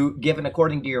 Have you given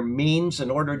according to your means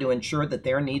in order to ensure that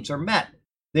their needs are met?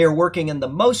 They are working in the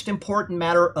most important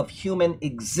matter of human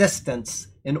existence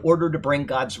in order to bring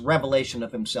God's revelation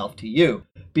of himself to you.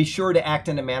 Be sure to act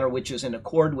in a manner which is in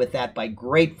accord with that by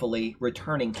gratefully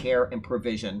returning care and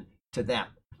provision to them.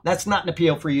 That's not an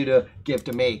appeal for you to give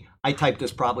to me. I typed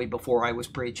this probably before I was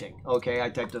preaching. Okay, I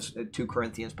typed this 2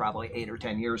 Corinthians probably 8 or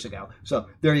 10 years ago. So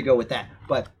there you go with that.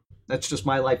 But that's just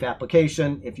my life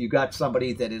application. If you got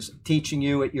somebody that is teaching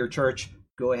you at your church,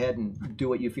 go ahead and do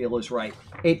what you feel is right.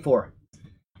 8:4.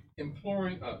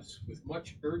 Imploring us with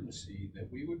much urgency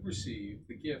that we would receive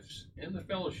the gifts and the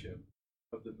fellowship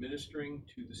of the ministering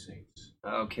to the saints.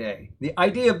 Okay. The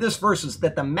idea of this verse is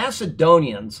that the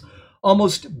Macedonians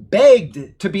almost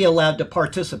begged to be allowed to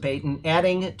participate in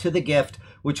adding to the gift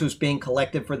which was being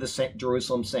collected for the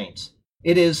Jerusalem saints.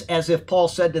 It is as if Paul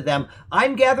said to them,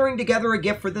 I'm gathering together a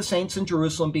gift for the saints in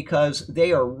Jerusalem because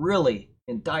they are really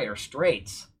in dire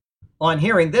straits. On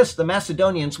hearing this, the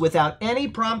Macedonians, without any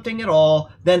prompting at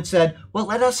all, then said, well,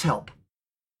 let us help.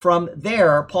 From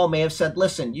there, Paul may have said,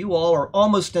 listen, you all are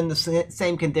almost in the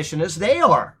same condition as they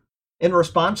are. In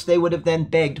response, they would have then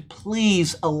begged,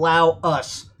 please allow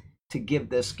us to give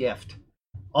this gift.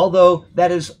 Although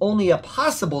that is only a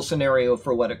possible scenario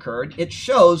for what occurred, it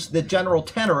shows the general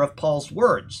tenor of Paul's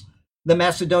words. The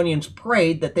Macedonians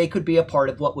prayed that they could be a part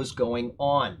of what was going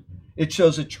on. It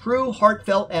shows a true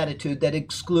heartfelt attitude that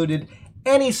excluded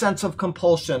any sense of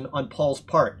compulsion on Paul's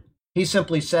part. He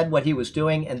simply said what he was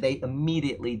doing, and they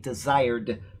immediately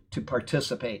desired to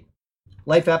participate.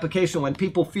 Life application: when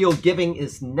people feel giving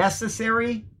is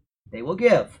necessary, they will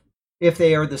give. If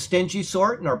they are the stingy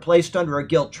sort and are placed under a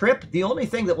guilt trip, the only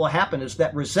thing that will happen is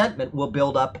that resentment will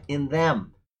build up in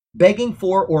them. Begging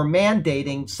for or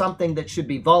mandating something that should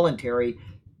be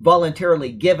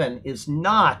voluntarily given is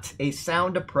not a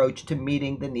sound approach to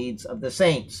meeting the needs of the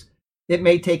saints. It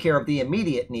may take care of the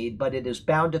immediate need, but it is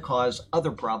bound to cause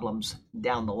other problems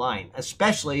down the line,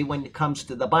 especially when it comes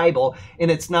to the Bible, and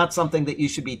it's not something that you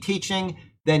should be teaching.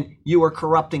 Then you are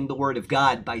corrupting the Word of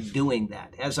God by doing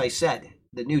that. As I said,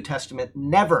 the New Testament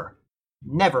never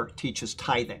teaches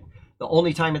tithing. The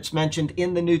only time it's mentioned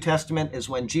in the New Testament is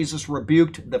when Jesus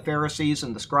rebuked the Pharisees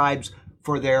and the scribes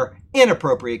for their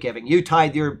inappropriate giving. You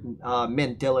tithe your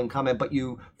mint, dill, and cumin, but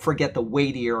you forget the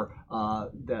weightier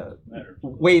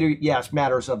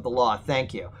matters of the law.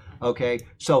 Thank you. Okay,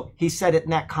 so he said it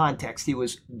in that context. He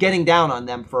was getting down on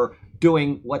them for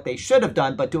doing what they should have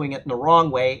done, but doing it in the wrong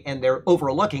way, and they're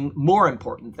overlooking more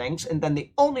important things. And then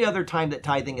the only other time that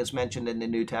tithing is mentioned in the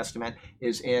New Testament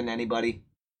is in anybody?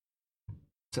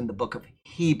 It's in the book of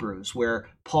Hebrews, where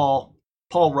Paul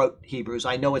Paul wrote Hebrews.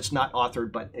 I know it's not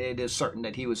authored, but it is certain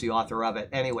that he was the author of it.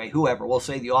 Anyway, whoever, we'll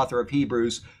say the author of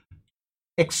Hebrews,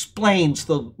 explains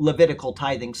the Levitical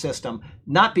tithing system,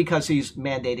 not because he's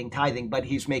mandating tithing, but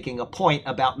he's making a point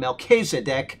about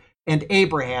Melchizedek and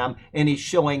Abraham, and he's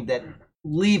showing that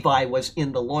Levi was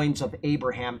in the loins of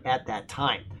Abraham at that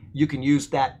time. You can use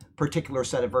that particular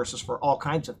set of verses for all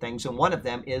kinds of things, and one of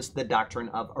them is the doctrine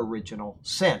of original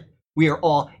sin. We are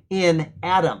all in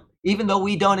Adam, even though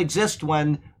we don't exist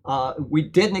when we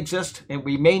didn't exist, and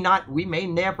we may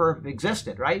never have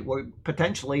existed, right? We're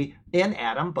potentially in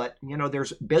Adam, but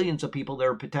there's billions of people that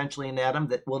are potentially in Adam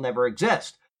that will never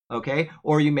exist, okay?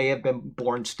 Or you may have been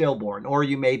born stillborn, or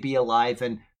you may be alive,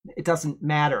 and it doesn't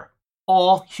matter.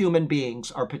 All human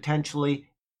beings are potentially,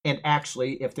 and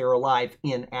actually, if they're alive,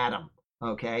 in Adam,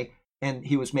 okay? And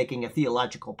he was making a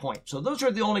theological point. So those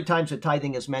are the only times that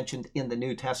tithing is mentioned in the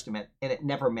New Testament, and it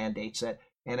never mandates it.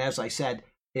 And as I said,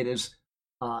 it is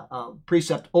a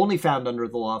precept only found under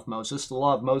the law of Moses. The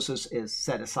law of Moses is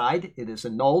set aside, it is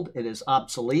annulled, it is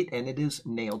obsolete, and it is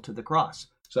nailed to the cross.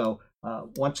 So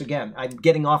once again, I'm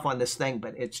getting off on this thing,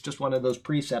 but it's just one of those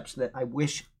precepts that I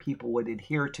wish people would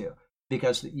adhere to.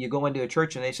 Because you go into a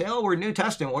church and they say, oh, we're New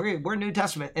Testament, we're New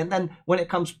Testament. And then when it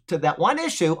comes to that one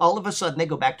issue, all of a sudden they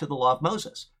go back to the law of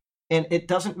Moses. And it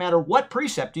doesn't matter what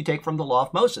precept you take from the law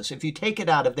of Moses. If you take it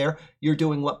out of there, you're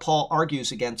doing what Paul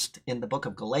argues against in the book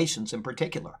of Galatians in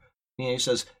particular. He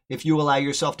says, if you allow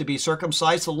yourself to be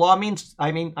circumcised, the law means,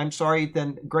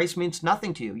 then grace means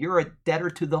nothing to you. You're a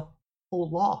debtor to the whole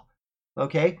law.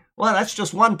 Okay? Well, that's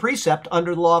just one precept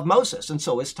under the law of Moses, and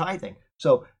so is tithing.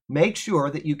 So make sure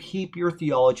that you keep your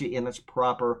theology in its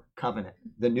proper covenant,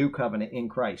 the new covenant in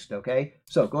Christ, okay?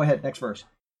 So go ahead, next verse.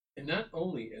 And not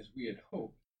only as we had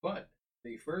hoped, but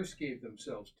they first gave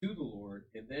themselves to the Lord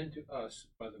and then to us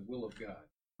by the will of God.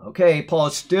 Okay, Paul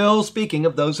is still speaking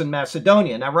of those in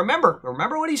Macedonia. Now remember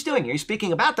what he's doing here. He's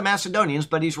speaking about the Macedonians,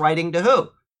 but he's writing to who?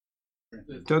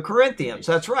 To Corinthians.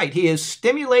 That's right. He is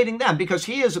stimulating them because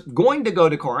he is going to go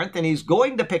to Corinth and he's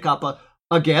going to pick up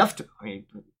a gift,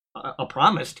 a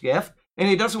promised gift, and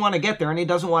he doesn't want to get there and he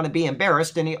doesn't want to be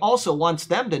embarrassed, and he also wants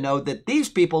them to know that these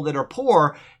people that are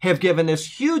poor have given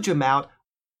this huge amount,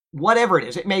 whatever it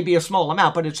is. It may be a small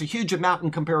amount, but it's a huge amount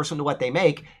in comparison to what they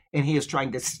make, and he is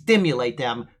trying to stimulate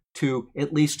them to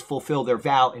at least fulfill their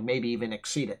vow and maybe even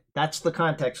exceed it. That's the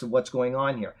context of what's going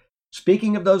on here.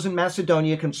 Speaking of those in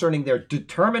Macedonia concerning their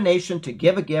determination to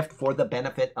give a gift for the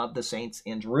benefit of the saints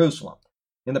in Jerusalem.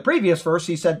 In the previous verse,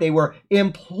 he said they were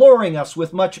imploring us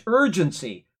with much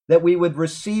urgency that we would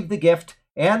receive the gift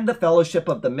and the fellowship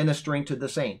of the ministering to the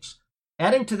saints.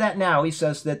 Adding to that now, he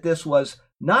says that this was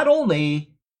not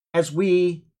only as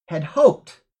we had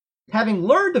hoped. Having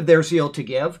learned of their zeal to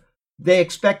give, they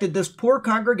expected this poor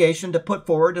congregation to put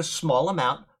forward a small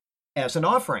amount as an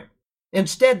offering.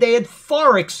 Instead, they had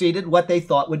far exceeded what they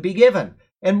thought would be given.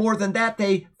 And more than that,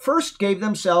 they first gave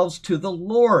themselves to the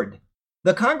Lord.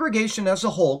 The congregation as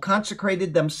a whole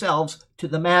consecrated themselves to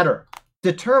the matter,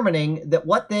 determining that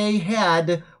what they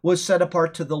had was set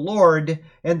apart to the Lord,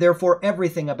 and therefore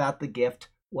everything about the gift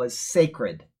was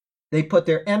sacred. They put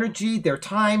their energy, their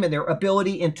time, and their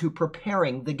ability into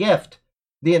preparing the gift.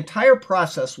 The entire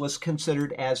process was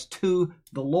considered as to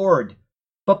the Lord.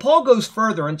 But Paul goes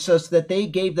further and says that they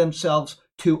gave themselves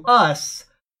to us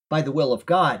by the will of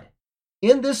God.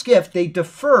 In this gift, they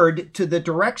deferred to the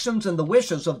directions and the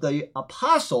wishes of the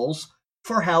apostles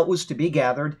for how it was to be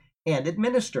gathered and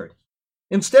administered.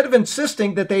 Instead of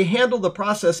insisting that they handle the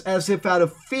process as if out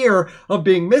of fear of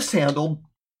being mishandled,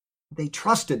 they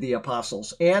trusted the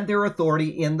apostles and their authority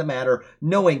in the matter,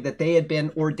 knowing that they had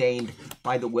been ordained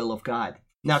by the will of God.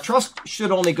 Now, trust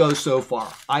should only go so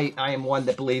far. I am one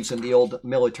that believes in the old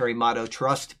military motto,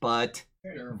 trust but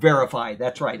verify.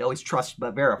 That's right. Always trust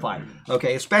but verify.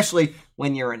 Okay, especially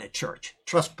when you're in a church.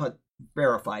 Trust but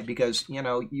verify, because,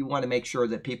 you want to make sure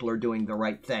that people are doing the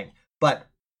right thing. But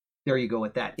there you go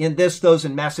with that. In this, those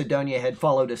in Macedonia had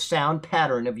followed a sound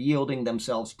pattern of yielding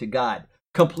themselves to God,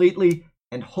 completely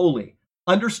and wholly,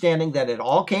 understanding that it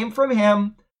all came from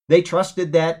Him. They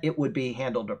trusted that it would be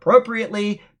handled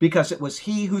appropriately because it was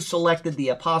He who selected the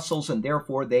apostles, and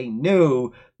therefore they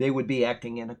knew they would be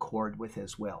acting in accord with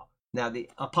His will. Now, the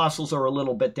apostles are a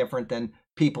little bit different than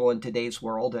people in today's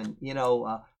world, and,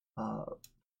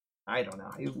 I don't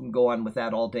know. You can go on with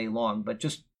that all day long, but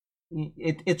just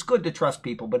it's good to trust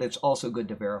people, but it's also good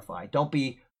to verify. Don't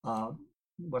be,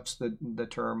 what's the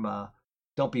term,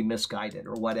 don't be misguided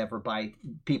or whatever by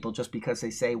people just because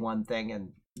they say one thing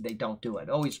and they don't do it.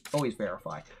 Always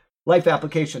verify. Life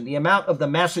application. The amount of the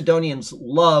Macedonians'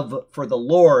 love for the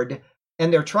Lord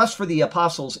and their trust for the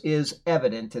apostles is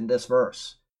evident in this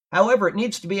verse. However, it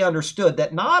needs to be understood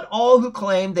that not all who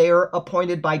claim they are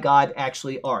appointed by God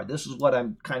actually are. This is what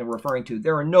I'm kind of referring to.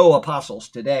 There are no apostles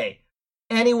today.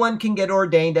 Anyone can get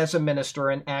ordained as a minister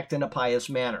and act in a pious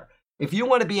manner. If you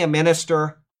want to be a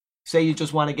minister, say you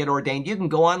just want to get ordained, you can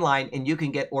go online and you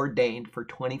can get ordained for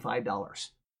 $25.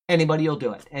 Anybody will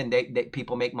do it. And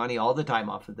people make money all the time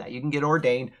off of that. You can get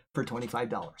ordained for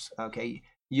 $25. Okay.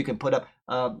 You can put up,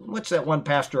 what's that one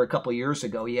pastor a couple years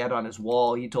ago? He had on his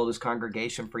wall, he told his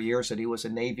congregation for years that he was a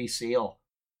Navy SEAL.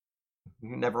 He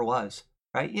never was,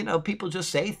 right? You know, people just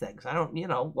say things. I don't,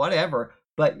 whatever.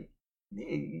 But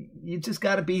you just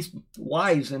got to be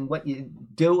wise in what you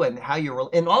do and how you,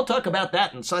 and I'll talk about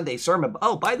that in Sunday sermon.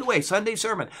 Oh, by the way, Sunday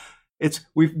sermon.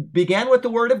 We began with the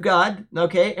Word of God,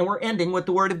 okay, and we're ending with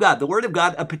the Word of God. The Word of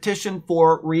God, a petition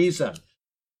for reason.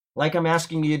 Like I'm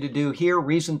asking you to do here,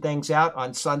 reason things out.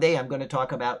 On Sunday, I'm going to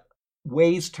talk about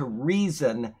ways to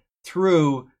reason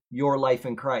through your life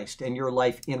in Christ and your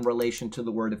life in relation to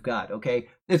the Word of God, okay?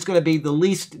 It's going to be the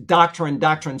least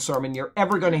doctrine sermon you're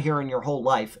ever going to hear in your whole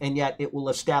life, and yet it will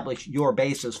establish your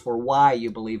basis for why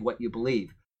you believe what you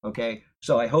believe, okay?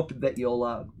 So I hope that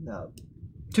you'll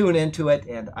tune into it,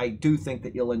 and I do think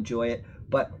that you'll enjoy it.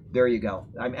 But there you go.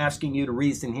 I'm asking you to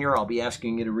reason here. I'll be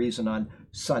asking you to reason on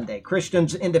Sunday.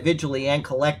 Christians individually and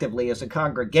collectively as a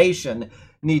congregation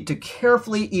need to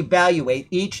carefully evaluate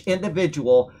each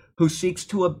individual who seeks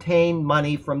to obtain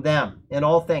money from them. In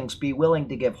all things, be willing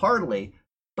to give heartily,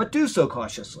 but do so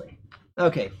cautiously.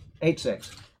 Okay,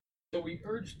 8:6. So we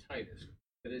urge Titus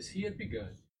that as he had begun,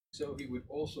 so he would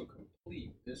also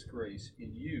complete this grace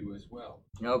in you as well.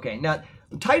 Okay, now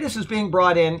Titus is being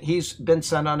brought in. He's been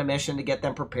sent on a mission to get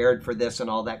them prepared for this and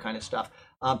all that kind of stuff.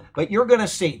 But you're going to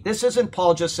see, this isn't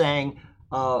Paul just saying,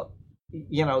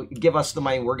 give us the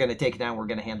money, we're going to take it down, we're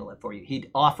going to handle it for you. He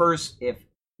offers, if,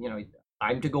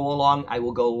 I'm to go along, I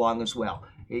will go along as well.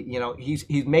 He's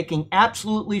making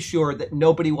absolutely sure that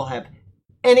nobody will have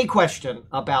any question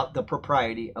about the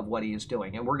propriety of what he is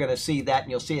doing. And we're going to see that,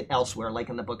 and you'll see it elsewhere, like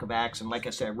in the book of Acts. And like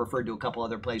I said, I referred to a couple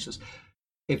other places.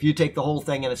 If you take the whole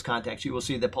thing in its context, you will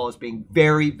see that Paul is being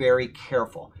very, very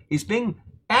careful. He's being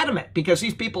adamant because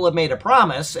these people have made a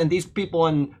promise, and these people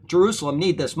in Jerusalem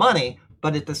need this money,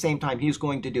 but at the same time, he's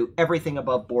going to do everything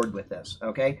above board with this,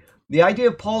 okay? The idea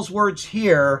of Paul's words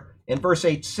here in verse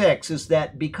 8:6 is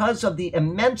that because of the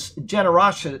immense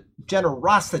generosity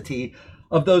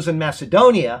of those in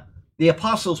Macedonia, the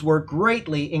apostles were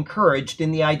greatly encouraged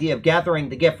in the idea of gathering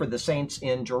the gift for the saints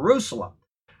in Jerusalem.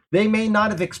 They may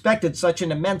not have expected such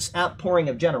an immense outpouring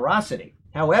of generosity.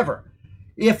 However,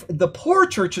 if the poor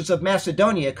churches of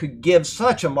Macedonia could give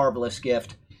such a marvelous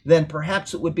gift, then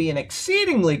perhaps it would be an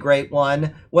exceedingly great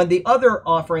one when the other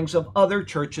offerings of other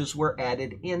churches were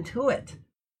added into it.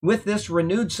 With this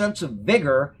renewed sense of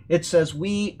vigor, it says,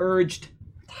 we urged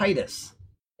Titus.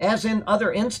 As in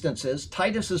other instances,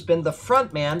 Titus has been the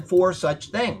front man for such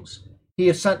things. He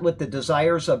is sent with the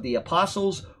desires of the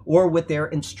apostles or with their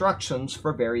instructions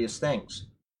for various things.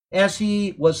 As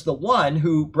he was the one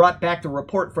who brought back the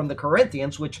report from the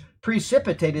Corinthians, which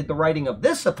precipitated the writing of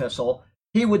this epistle,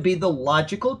 he would be the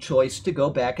logical choice to go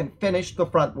back and finish the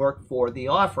front work for the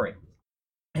offering.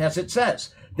 As it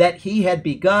says, that he had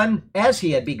begun, as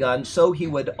he had begun, so he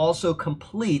would also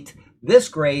complete this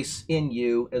grace in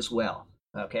you as well.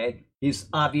 Okay, he's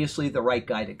obviously the right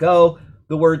guy to go.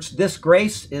 The words, this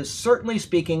grace, is certainly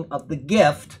speaking of the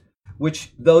gift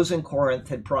which those in Corinth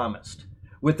had promised.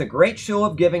 With the great show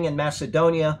of giving in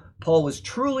Macedonia, Paul was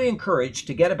truly encouraged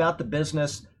to get about the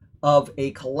business of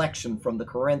a collection from the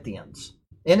Corinthians.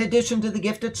 In addition to the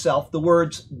gift itself, the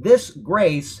words, this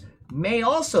grace, may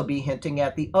also be hinting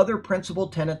at the other principal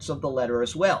tenets of the letter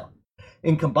as well.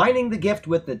 In combining the gift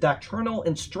with the doctrinal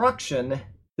instruction,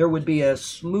 there would be a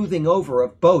smoothing over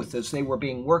of both as they were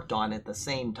being worked on at the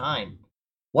same time.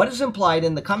 What is implied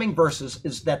in the coming verses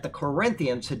is that the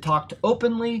Corinthians had talked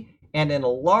openly and in a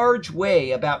large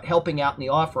way about helping out in the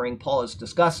offering Paul is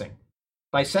discussing.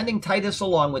 By sending Titus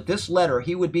along with this letter,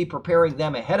 he would be preparing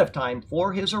them ahead of time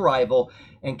for his arrival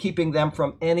and keeping them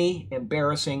from any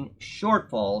embarrassing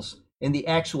shortfalls in the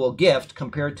actual gift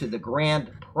compared to the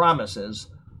grand promises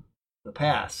of the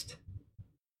past.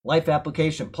 Life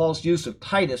application. Paul's use of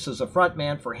Titus as a front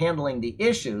man for handling the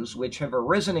issues which have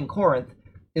arisen in Corinth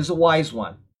is a wise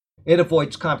one. It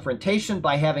avoids confrontation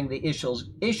by having the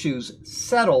issues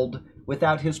settled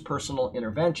without his personal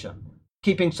intervention.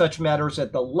 Keeping such matters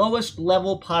at the lowest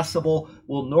level possible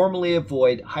will normally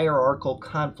avoid hierarchical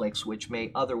conflicts which may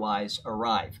otherwise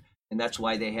arise. And that's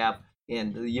why they have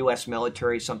in the U.S.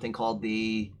 military something called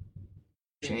the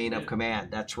chain of command.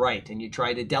 That's right. And you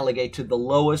try to delegate to the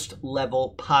lowest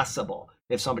level possible.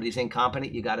 If somebody's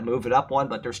incompetent, you got to move it up one,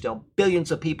 but there's still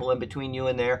billions of people in between you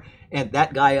and there. And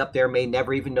that guy up there may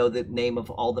never even know the name of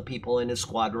all the people in his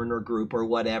squadron or group or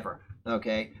whatever.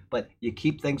 Okay? But you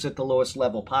keep things at the lowest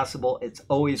level possible. It's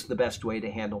always the best way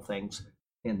to handle things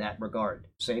in that regard.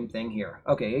 Same thing here.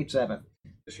 Okay, 8-7.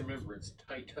 Just remember, it's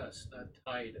Titus, not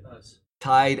tied us.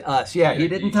 Tied us. Yeah, he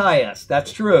didn't tie us.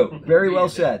 That's true. Very well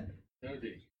said. No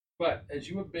D. But as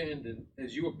you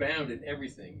abound in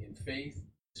everything, in faith,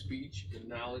 speech, in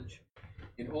knowledge,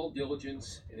 in all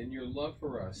diligence, and in your love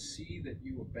for us, see that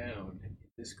you abound in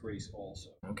this grace also.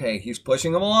 Okay, he's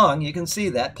pushing them along. You can see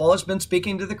that. Paul has been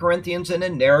speaking to the Corinthians in a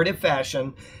narrative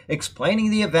fashion, explaining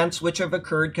the events which have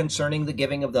occurred concerning the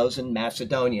giving of those in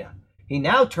Macedonia. He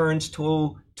now turns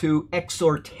to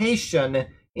exhortation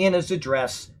in his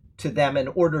address to them in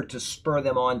order to spur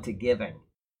them on to giving.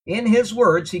 In his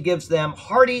words, he gives them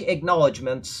hearty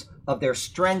acknowledgments of their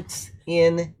strengths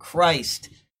in Christ.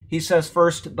 He says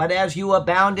first, but as you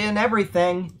abound in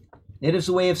everything, it is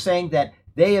a way of saying that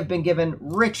they have been given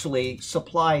richly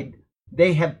supplied.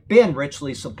 They have been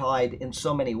richly supplied in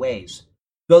so many ways.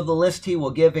 Though the list he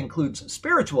will give includes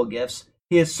spiritual gifts,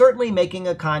 he is certainly making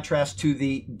a contrast to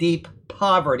the deep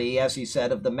poverty, as he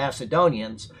said, of the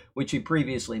Macedonians, which he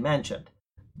previously mentioned.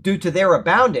 Due to their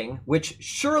abounding, which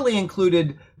surely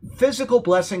included physical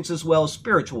blessings as well as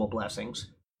spiritual blessings,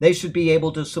 they should be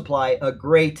able to supply a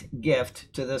great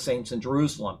gift to the saints in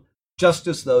Jerusalem, just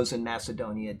as those in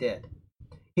Macedonia did.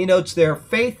 He notes their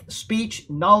faith, speech,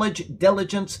 knowledge,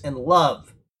 diligence, and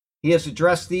love. He has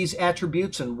addressed these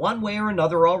attributes in one way or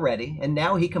another already, and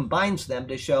now he combines them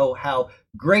to show how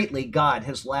greatly God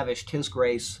has lavished his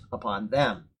grace upon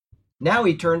them. Now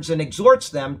he turns and exhorts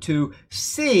them to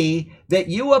see that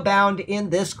you abound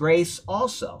in this grace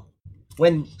also.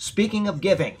 When speaking of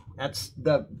giving, that's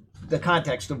the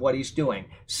context of what he's doing.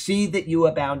 See that you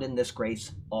abound in this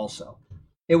grace also.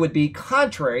 It would be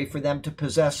contrary for them to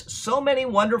possess so many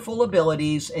wonderful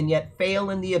abilities and yet fail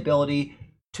in the ability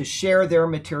to share their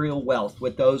material wealth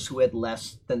with those who had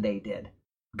less than they did.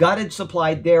 God had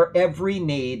supplied their every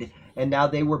need, and now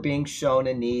they were being shown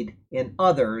a need in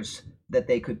others that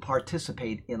they could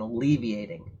participate in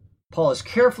alleviating. Paul has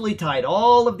carefully tied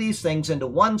all of these things into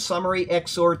one summary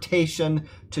exhortation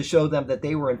to show them that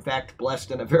they were in fact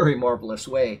blessed in a very marvelous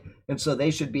way, and so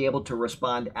they should be able to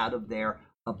respond out of their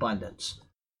abundance.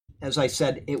 As I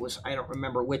said, it was, I don't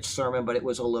remember which sermon, but it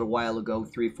was a little while ago,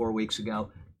 3-4 weeks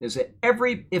ago, is that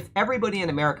if everybody in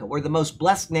America were the most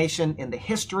blessed nation in the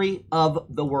history of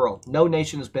the world, no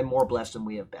nation has been more blessed than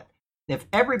we have been. If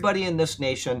everybody in this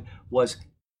nation was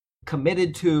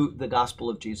committed to the gospel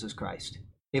of Jesus Christ,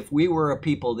 if we were a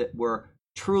people that were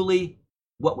truly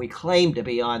what we claim to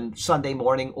be on Sunday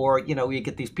morning, or, you know, you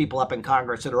get these people up in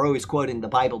Congress that are always quoting the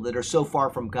Bible that are so far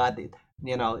from God that,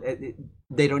 you know,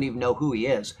 they don't even know who he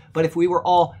is. But if we were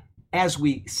all as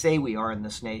we say we are in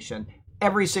this nation,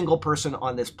 every single person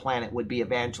on this planet would be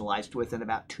evangelized within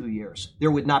about 2 years.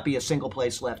 There would not be a single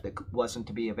place left that wasn't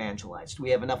to be evangelized.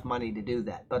 We have enough money to do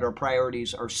that, but our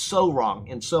priorities are so wrong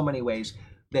in so many ways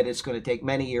that it's going to take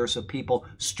many years of people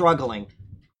struggling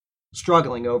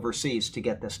overseas to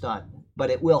get this done. But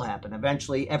it will happen.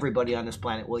 Eventually, everybody on this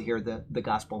planet will hear the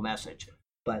gospel message.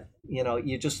 But, you know,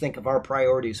 you just think of our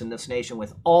priorities in this nation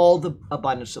with all the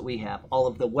abundance that we have, all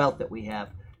of the wealth that we have,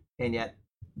 and yet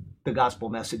the gospel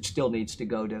message still needs to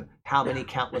go to how many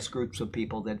countless groups of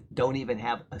people that don't even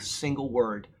have a single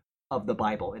word of the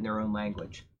Bible in their own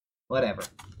language. Whatever.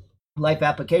 Life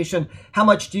application. How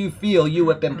much do you feel you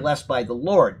have been blessed by the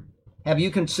Lord? Have you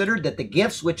considered that the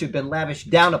gifts which have been lavished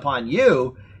down upon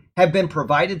you have been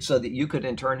provided so that you could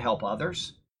in turn help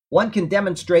others? One can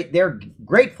demonstrate their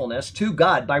gratefulness to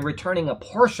God by returning a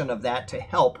portion of that to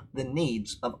help the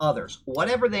needs of others,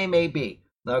 whatever they may be.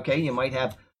 Okay, you might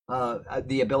have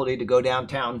the ability to go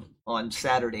downtown on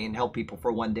Saturday and help people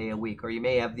for 1 day a week, or you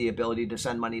may have the ability to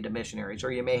send money to missionaries,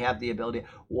 or you may have the ability,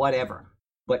 whatever.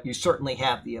 But you certainly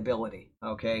have the ability,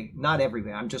 okay? Not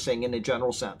everybody. I'm just saying in a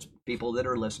general sense. People that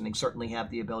are listening certainly have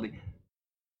the ability.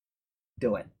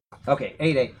 Do it. Okay,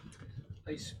 8:8.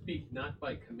 I speak not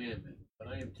by commandment, but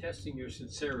I am testing your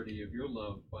sincerity of your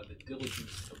love by the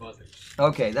diligence of others.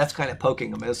 Okay, that's kind of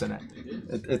poking them, isn't it? It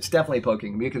is. It's definitely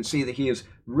poking them. You can see that he is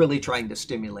really trying to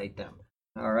stimulate them.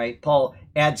 All right, Paul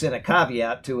adds in a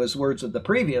caveat to his words of the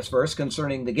previous verse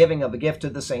concerning the giving of a gift to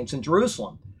the saints in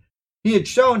Jerusalem. He had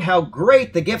shown how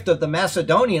great the gift of the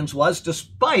Macedonians was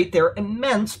despite their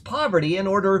immense poverty in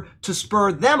order to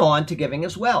spur them on to giving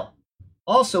as well.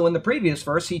 Also, in the previous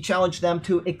verse, he challenged them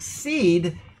to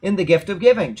exceed in the gift of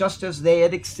giving, just as they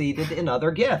had exceeded in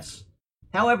other gifts.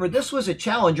 However, this was a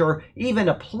challenge or even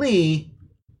a plea,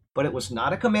 but it was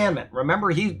not a commandment.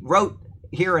 Remember, he wrote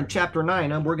here in chapter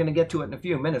 9, and we're going to get to it in a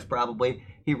few minutes probably,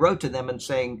 he wrote to them and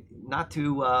saying not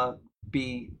to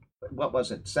be, what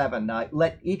was it, 7,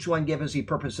 let each one give as he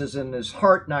purposes in his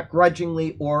heart, not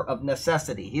grudgingly or of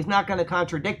necessity. He's not going to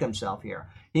contradict himself here.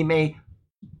 He may,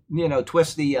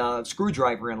 twist the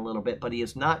screwdriver in a little bit, but he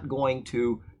is not going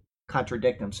to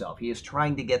contradict himself. He is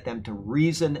trying to get them to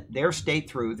reason their state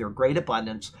through, their great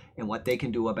abundance, and what they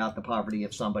can do about the poverty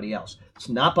of somebody else. It's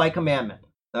not by commandment.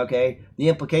 Okay, the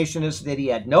implication is that he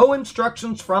had no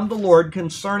instructions from the Lord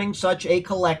concerning such a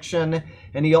collection,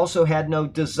 and he also had no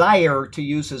desire to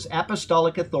use his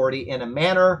apostolic authority in a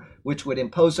manner which would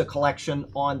impose a collection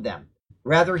on them.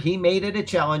 Rather, he made it a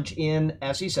challenge in,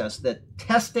 as he says, the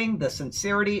testing the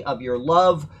sincerity of your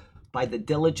love by the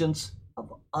diligence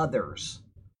of others.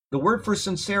 The word for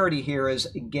sincerity here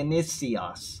is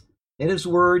genesios. It is a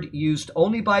word used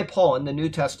only by Paul in the New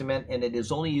Testament, and it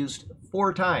is only used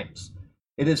 4 times.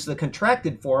 It is the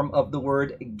contracted form of the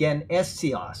word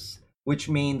genesios, which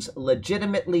means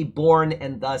legitimately born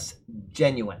and thus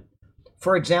genuine.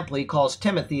 For example, he calls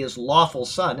Timothy his lawful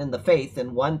son in the faith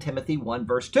in 1 Timothy 1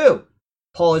 verse 2.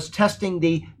 Paul is testing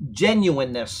the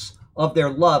genuineness of their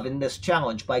love in this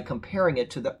challenge by comparing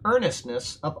it to the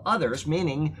earnestness of others,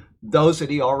 meaning those that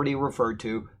he already referred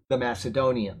to, the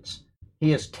Macedonians.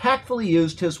 He has tactfully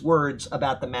used his words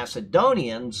about the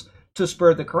Macedonians to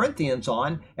spur the Corinthians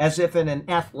on, as if in an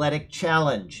athletic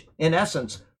challenge. In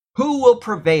essence, who will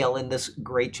prevail in this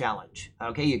great challenge?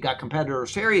 Okay, you got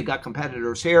competitors here, you got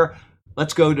competitors here.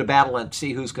 Let's go to battle and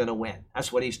see who's going to win.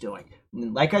 That's what he's doing.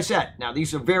 And like I said, now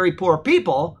these are very poor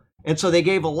people, and so they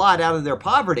gave a lot out of their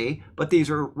poverty, but these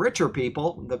are richer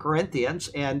people, the Corinthians,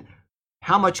 and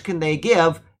how much can they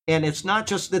give? And it's not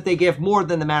just that they give more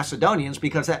than the Macedonians,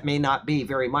 because that may not be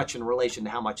very much in relation to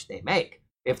how much they make.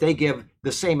 If they give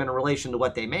the same in relation to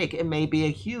what they make, it may be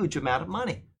a huge amount of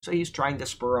money. So he's trying to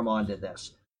spur them on to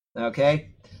this.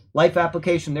 Okay? Life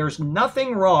application. There's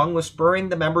nothing wrong with spurring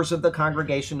the members of the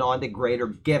congregation on to greater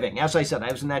giving. As I said,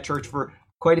 I was in that church for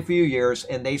quite a few years,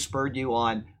 and they spurred you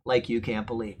on like you can't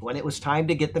believe. When it was time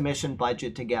to get the mission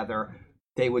budget together,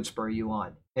 they would spur you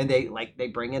on. And they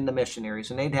bring in the missionaries,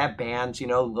 and they'd have bands, a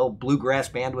little bluegrass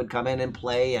band would come in and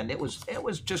play, and it was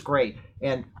just great.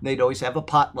 And they'd always have a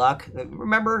potluck.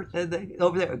 Remember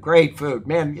over there, great food,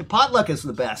 man. Potluck is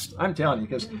the best. I'm telling you,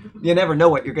 because you never know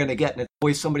what you're going to get, and it's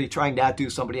always somebody trying to outdo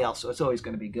somebody else, so it's always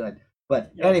going to be good.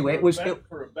 But anyway,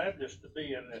 for a Baptist to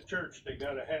be in the church, they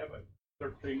got to have a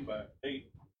 13 by 8.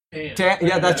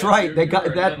 Yeah, that's right. They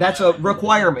got that. That's a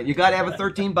requirement. You got to have a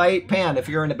 13 by 8 pan if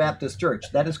you're in a Baptist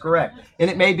church. That is correct. And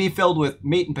it may be filled with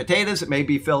meat and potatoes. It may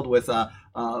be filled with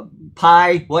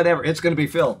pie, whatever. It's going to be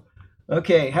filled.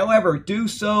 Okay. However, do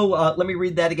so. Let me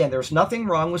read that again. There's nothing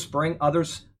wrong with spurring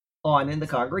others on in the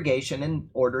congregation in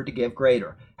order to give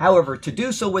greater. However, to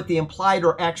do so with the implied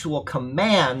or actual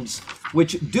commands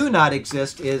which do not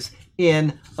exist is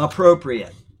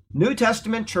inappropriate. New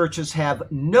Testament churches have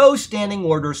no standing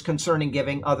orders concerning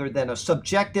giving other than a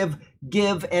subjective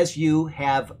give as you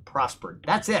have prospered.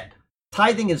 That's it.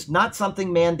 Tithing is not something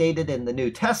mandated in the New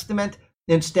Testament.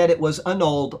 Instead, it was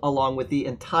annulled along with the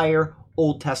entire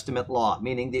Old Testament law,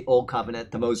 meaning the Old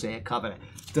Covenant, the Mosaic Covenant.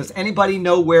 Does anybody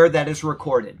know where that is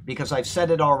recorded? Because I've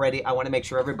said it already. I want to make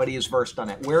sure everybody is versed on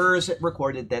it. Where is it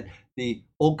recorded that the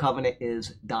Old Covenant is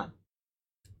done?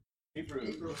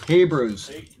 Hebrews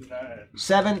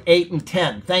 7, 8, and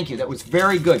 10. Thank you. That was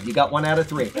very good. You got 1 out of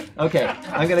 3. Okay,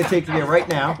 I'm going to take you right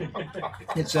now.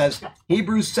 It says,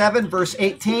 Hebrews 7, verse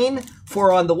 18,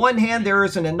 for on the one hand, there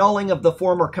is an annulling of the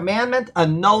former commandment.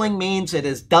 Annulling means it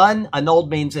is done. Annulled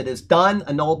means it is done.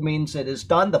 Annulled means it is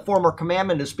done. The former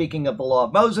commandment is speaking of the law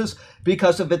of Moses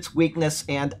because of its weakness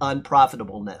and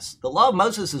unprofitableness. The law of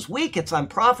Moses is weak. It's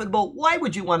unprofitable. Why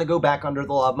would you want to go back under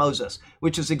the law of Moses?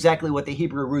 Which is exactly what the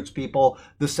Hebrew roots people,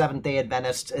 the Seventh-day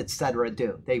Adventists, etc.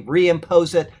 do. They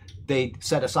reimpose it. They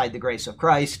set aside the grace of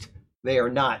Christ. They are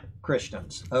not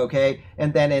Christians, okay?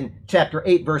 And then in chapter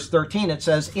 8, verse 13, it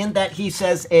says, in that he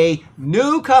says a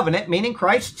new covenant, meaning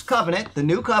Christ's covenant, the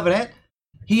new covenant,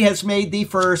 he has made the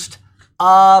first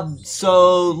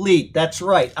obsolete. That's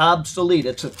right, obsolete.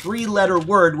 It's a 3-letter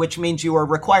word, which means you are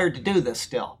required to do this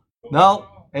still. No,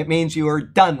 it means you are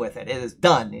done with it. It is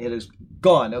done. It is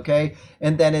gone, okay?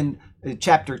 And then in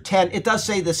chapter 10, it does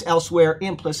say this elsewhere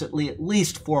implicitly at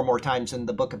least 4 more times in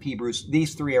the book of Hebrews.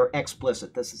 These 3 are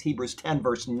explicit. This is Hebrews 10,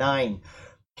 verse 9.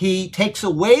 He takes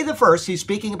away the first. He's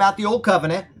speaking about the old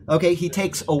covenant. Okay, he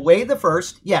takes away the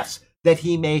first, yes, that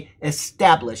he may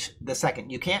establish the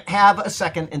second. You can't have a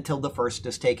second until the first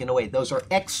is taken away. Those are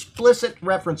explicit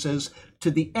references to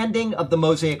the ending of the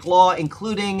Mosaic law,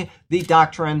 including the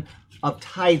doctrine of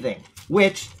tithing,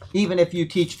 which even if you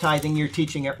teach tithing, you're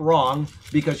teaching it wrong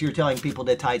because you're telling people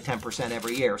to tithe 10%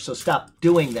 every year. So stop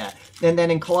doing that. And then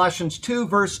in Colossians 2,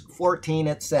 verse 14,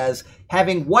 it says,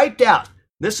 having wiped out,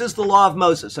 this is the law of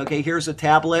Moses. Okay, here's a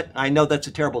tablet. I know that's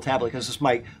a terrible tablet because it's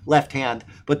my left hand,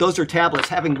 but those are tablets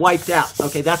having wiped out.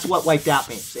 Okay, that's what wiped out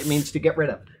means. It means to get rid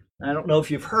of. I don't know if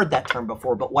you've heard that term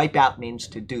before, but wipe out means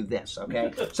to do this,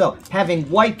 okay? So, having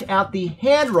wiped out the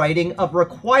handwriting of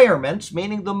requirements,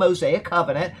 meaning the Mosaic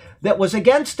covenant, that was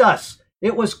against us.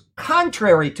 It was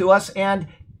contrary to us, and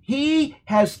he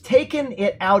has taken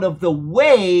it out of the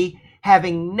way,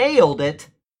 having nailed it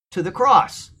to the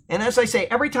cross. And as I say,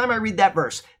 every time I read that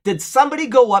verse, did somebody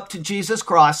go up to Jesus'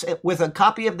 cross with a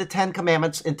copy of the Ten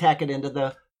Commandments and tack it into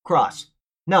the cross?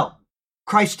 No.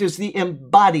 Christ is the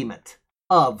embodiment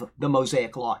of the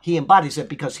Mosaic law. He embodies it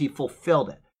because he fulfilled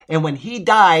it. And when he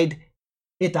died,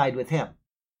 it died with him.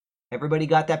 Everybody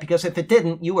got that? Because if it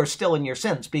didn't, you are still in your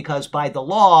sins, because by the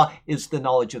law is the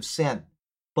knowledge of sin.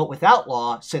 But without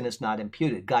law, sin is not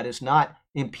imputed. God is not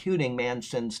imputing man's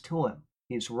sins to him.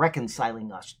 He's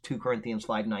reconciling us, 2 Corinthians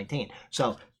 5:19.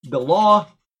 So the law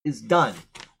is done.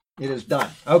 It is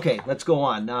done. Okay, let's go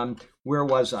on. Where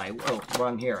was I? Oh,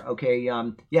 wrong here. Okay,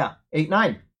 8,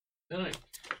 9. 9.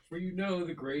 For you know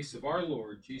the grace of our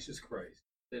Lord Jesus Christ,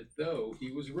 that though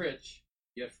he was rich,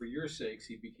 yet for your sakes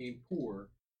he became poor,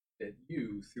 that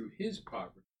you, through his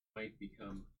poverty, might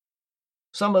become.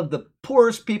 Some of the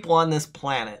poorest people on this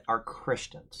planet are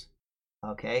Christians.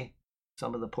 Okay?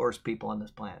 Some of the poorest people on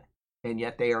this planet. And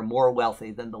yet they are more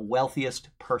wealthy than the wealthiest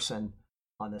person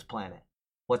on this planet.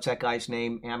 What's that guy's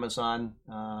name? Amazon?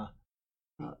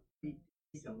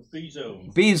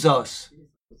 Bezos.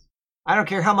 I don't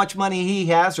care how much money he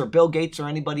has or Bill Gates or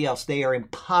anybody else. They are in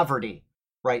poverty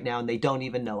right now and they don't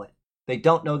even know it. They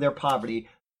don't know their poverty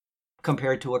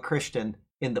compared to a Christian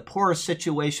in the poorest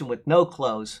situation with no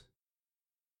clothes.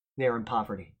 They're in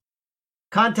poverty.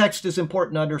 Context is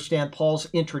important to understand Paul's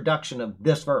introduction of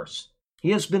this verse.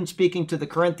 He has been speaking to the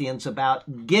Corinthians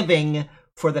about giving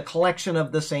for the collection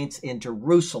of the saints in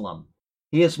Jerusalem.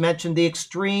 He has mentioned the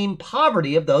extreme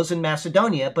poverty of those in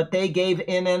Macedonia, but they gave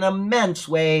in an immense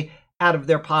way out of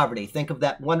their poverty. Think of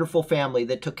that wonderful family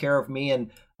that took care of me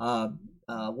and,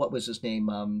 what was his name?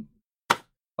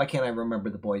 Why can't I remember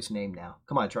the boy's name now?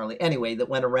 Come on, Charlie. Anyway, that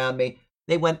went around me.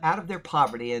 They went out of their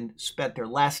poverty and spent their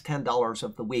last $10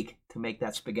 of the week to make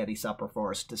that spaghetti supper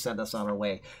for us, to send us on our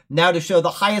way. Now, to show the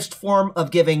highest form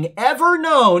of giving ever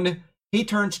known, he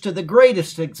turns to the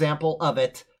greatest example of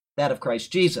it, that of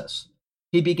Christ Jesus.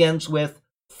 He begins with,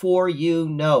 for you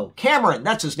know. Cameron,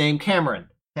 that's his name, Cameron.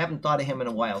 Haven't thought of him in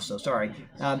a while, so sorry.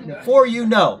 For you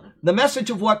know. The message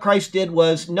of what Christ did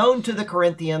was known to the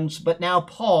Corinthians, but now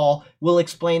Paul will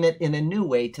explain it in a new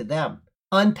way to them,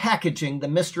 unpackaging the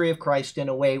mystery of Christ in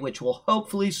a way which will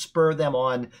hopefully spur them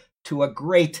on to a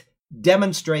great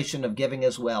demonstration of giving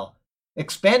as well.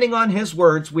 Expanding on his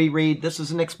words, we read, this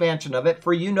is an expansion of it,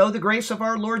 for you know the grace of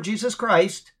our Lord Jesus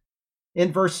Christ.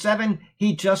 In verse 7,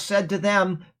 he just said to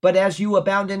them, but as you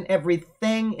abound in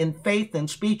everything, in faith and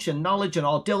speech and knowledge and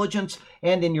all diligence,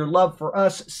 and in your love for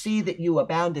us, see that you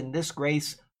abound in this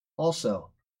grace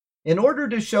also. In order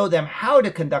to show them how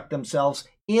to conduct themselves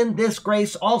in this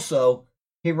grace also,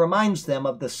 he reminds them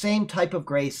of the same type of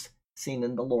grace seen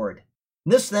in the Lord.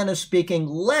 This then is speaking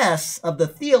less of the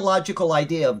theological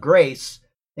idea of grace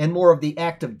and more of the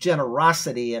act of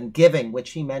generosity and giving,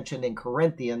 which he mentioned in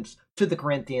Corinthians, to the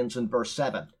Corinthians in verse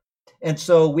 7. And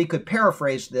so we could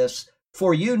paraphrase this,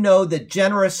 for you know the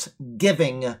generous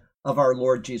giving of our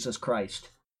Lord Jesus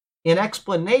Christ. In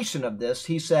explanation of this,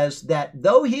 he says that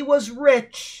though he was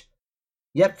rich,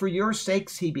 yet for your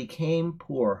sakes he became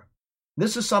poor.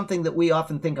 This is something that we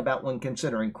often think about when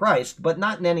considering Christ, but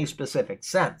not in any specific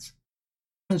sense.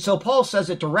 And so Paul says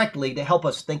it directly to help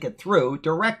us think it through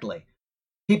directly.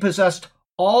 He possessed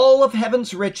all of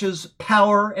heaven's riches,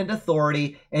 power, and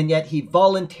authority, and yet he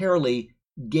voluntarily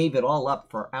gave it all up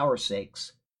for our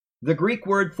sakes. The Greek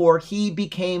word for he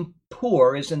became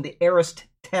poor is in the aorist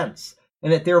tense,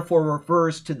 and it therefore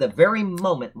refers to the very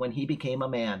moment when he became a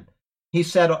man. He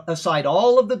set aside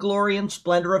all of the glory and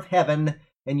splendor of heaven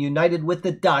and united with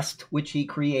the dust which he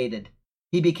created.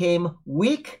 He became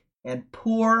weak and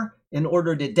poor in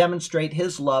order to demonstrate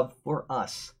his love for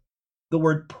us. The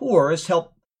word poor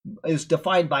is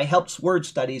defined by Helps Word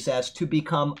Studies as to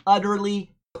become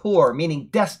utterly poor, meaning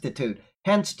destitute,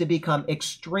 hence to become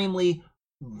extremely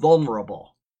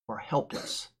vulnerable or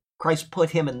helpless. Christ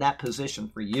put him in that position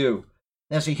for you.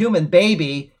 As a human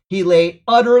baby, he lay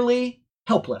utterly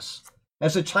helpless.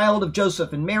 As a child of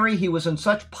Joseph and Mary, he was in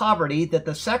such poverty that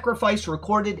the sacrifice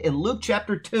recorded in Luke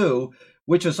chapter 2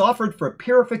 which is offered for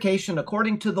purification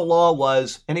according to the law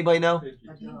was, anybody know?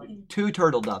 2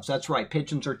 turtle doves. That's right.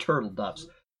 Pigeons are turtle doves.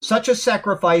 Such a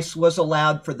sacrifice was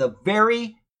allowed for the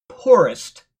very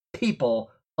poorest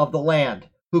people of the land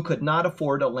who could not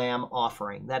afford a lamb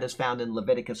offering. That is found in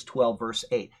Leviticus 12, verse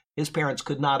 8. His parents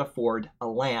could not afford a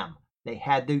lamb. They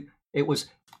had to, it was,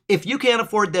 if you can't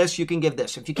afford this, you can give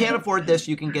this. If you can't afford this,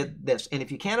 you can get this. And if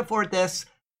you can't afford this,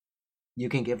 you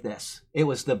can give this. It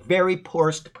was the very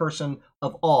poorest person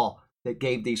of all that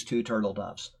gave these 2 turtle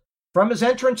doves. From his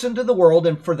entrance into the world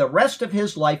and for the rest of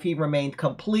his life, he remained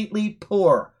completely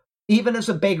poor, even as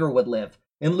a beggar would live.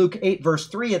 In Luke 8, verse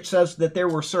 3, it says that there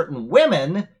were certain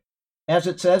women, as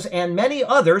it says, and many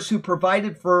others who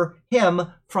provided for him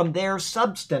from their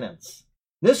subsistence.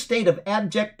 This state of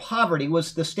abject poverty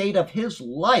was the state of his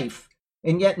life.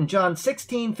 And yet in John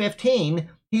 16:15,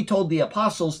 he told the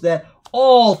apostles that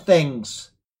all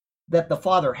things that the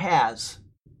Father has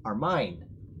are mine.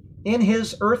 In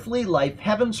his earthly life,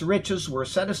 heaven's riches were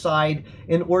set aside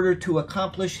in order to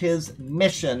accomplish his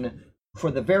mission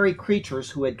for the very creatures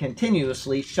who had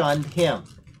continuously shunned him.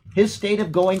 His state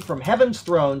of going from heaven's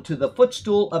throne to the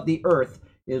footstool of the earth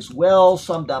is well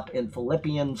summed up in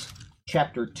Philippians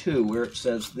chapter 2, where it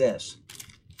says this.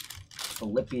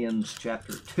 Philippians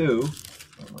chapter 2,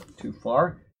 not too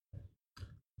far.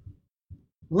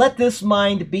 Let this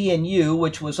mind be in you,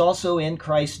 which was also in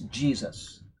Christ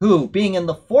Jesus, who, being in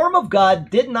the form of God,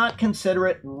 did not consider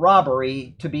it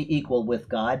robbery to be equal with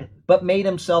God, but made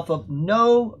himself of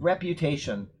no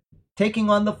reputation, taking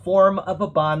on the form of a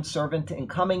bondservant and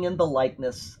coming in the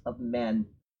likeness of men.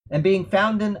 And being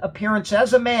found in appearance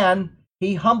as a man,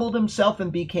 he humbled himself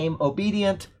and became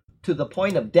obedient to the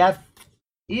point of death,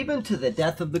 even to the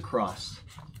death of the cross.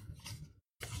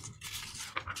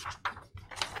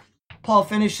 Paul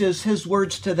finishes his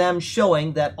words to them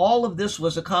showing that all of this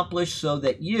was accomplished so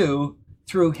that you,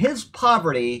 through his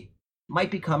poverty, might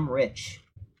become rich.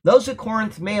 Those at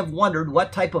Corinth may have wondered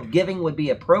what type of giving would be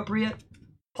appropriate.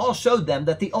 Paul showed them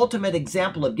that the ultimate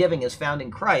example of giving is found in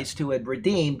Christ, who had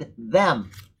redeemed them.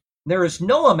 There is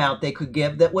no amount they could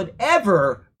give that would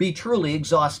ever be truly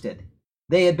exhausted.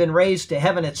 They had been raised to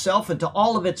heaven itself and to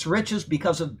all of its riches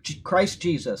because of Christ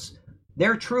Jesus.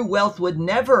 Their true wealth would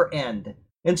never end.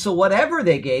 And so whatever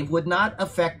they gave would not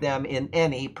affect them in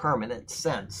any permanent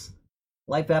sense.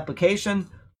 Life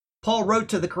application, Paul wrote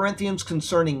to the Corinthians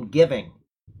concerning giving.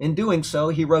 In doing so,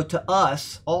 he wrote to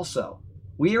us also.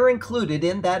 We are included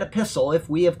in that epistle if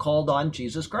we have called on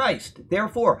Jesus Christ.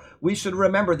 Therefore, we should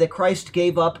remember that Christ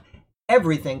gave up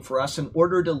everything for us in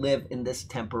order to live in this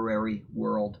temporary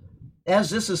world. As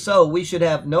this is so, we should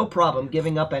have no problem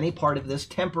giving up any part of this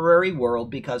temporary world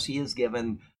because he has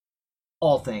given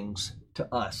all things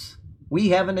to us. We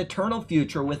have an eternal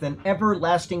future with an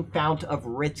everlasting fount of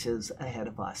riches ahead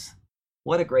of us.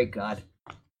 What a great God.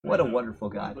 What a wonderful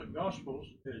God. The Gospels,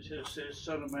 it says,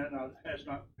 Son of Man has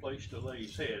not place to lay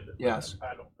his head. Yes.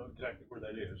 I don't know exactly where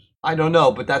that is. I don't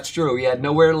know, but that's true. He had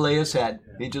nowhere to lay his head.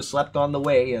 He just slept on the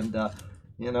way, and,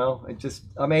 it's just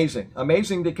amazing.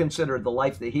 Amazing to consider the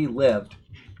life that he lived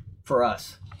for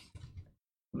us.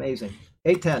 Amazing.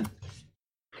 8:10.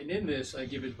 And in this I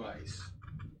give advice.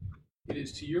 It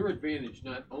is to your advantage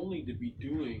not only to be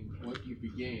doing what you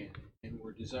began and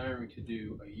were desiring to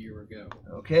do a year ago.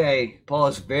 Okay, Paul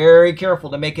is very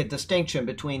careful to make a distinction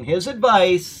between his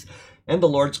advice and the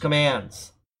Lord's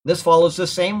commands. This follows the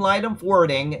same line of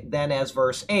wording then as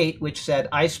verse 8, which said,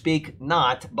 I speak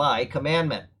not by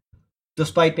commandment.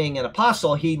 Despite being an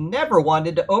apostle, he never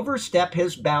wanted to overstep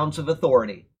his bounds of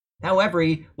authority. However,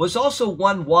 he was also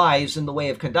one wise in the way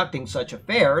of conducting such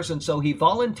affairs, and so he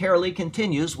voluntarily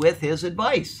continues with his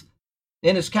advice.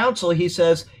 In his counsel, he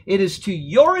says, it is to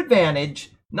your advantage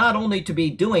not only to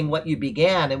be doing what you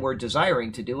began and were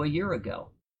desiring to do a year ago.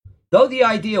 Though the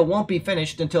idea won't be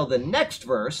finished until the next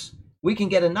verse, we can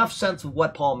get enough sense of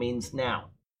what Paul means now.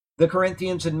 The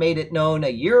Corinthians had made it known a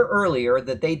year earlier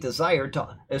that they desired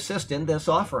to assist in this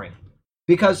offering.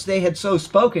 Because they had so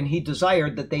spoken, he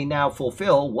desired that they now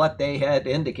fulfill what they had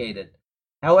indicated.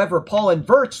 However, Paul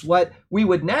inverts what we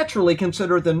would naturally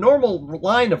consider the normal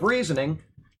line of reasoning.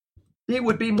 It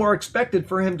would be more expected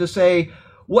for him to say,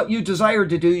 what you desire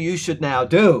to do, you should now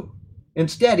do.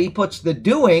 Instead, he puts the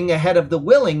doing ahead of the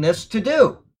willingness to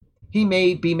do. He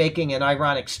may be making an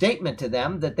ironic statement to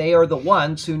them that they are the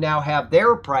ones who now have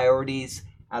their priorities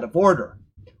out of order.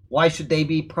 Why should they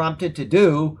be prompted to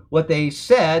do what they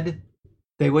said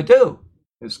they would do?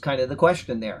 Is kind of the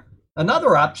question there.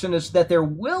 Another option is that their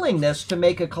willingness to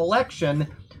make a collection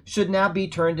should now be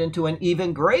turned into an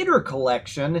even greater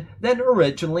collection than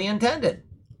originally intended,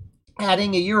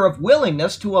 adding a year of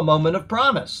willingness to a moment of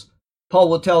promise. Paul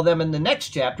will tell them in the next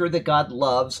chapter that God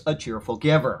loves a cheerful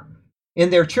giver. In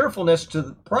their cheerfulness to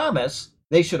the promise,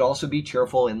 they should also be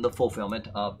cheerful in the fulfillment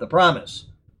of the promise.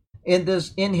 In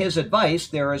his advice,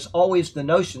 there is always the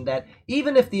notion that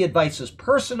even if the advice is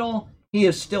personal, he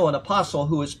is still an apostle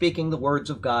who is speaking the words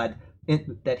of God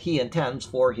that he intends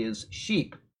for his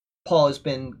sheep. Paul has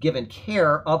been given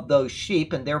care of those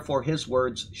sheep, and therefore his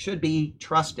words should be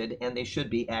trusted and they should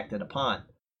be acted upon.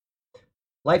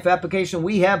 Life application,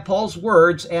 we have Paul's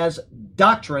words as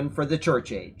doctrine for the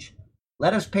church age.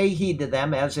 Let us pay heed to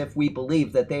them as if we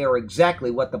believe that they are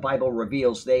exactly what the Bible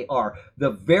reveals they are,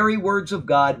 the very words of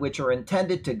God which are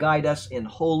intended to guide us in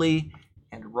holy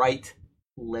and right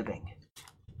living.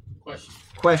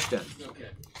 Question. Okay,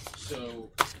 so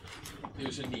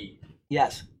there's a need.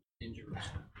 Yes. In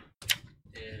Jerusalem.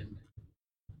 And,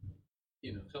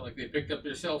 it's not like they picked up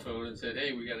their cell phone and said,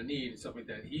 hey, we got a need and stuff like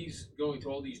that. He's going to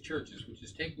all these churches, which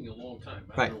is taking a long time.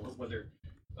 I don't know whether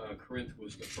Corinth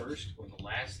was the first or the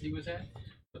last he was at,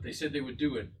 but they said they would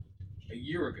do it a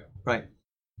year ago. Right.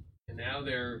 And now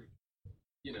they're,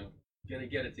 going to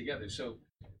get it together. So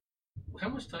how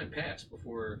much time passed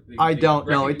before the I don't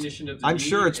know. I'm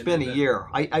sure it's been a year.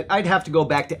 I'd have to go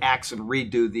back to Acts and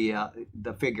redo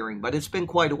the figuring, but it's been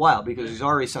quite a while because he's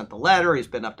already sent the letter. He's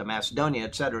been up to Macedonia,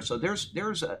 etc. So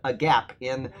there's a gap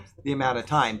in the amount of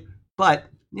time. But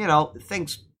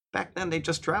things back then they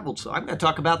just traveled. So I'm going to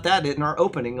talk about that in our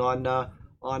opening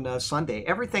on Sunday.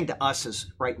 Everything to us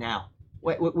is right now.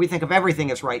 We think of everything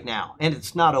as right now, and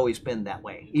it's not always been that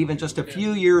way. Even just a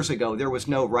few years ago, there was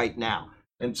no right now.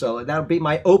 And so that'll be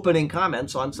my opening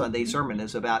comments on Sunday's sermon,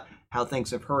 is about how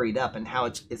things have hurried up and how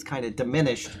it's kind of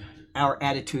diminished our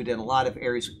attitude in a lot of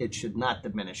areas. It should not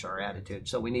diminish our attitude.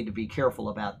 So we need to be careful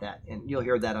about that. And you'll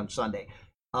hear that on Sunday.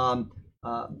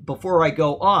 Before I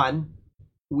go on,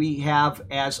 we have,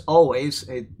 as always,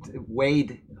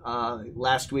 Wade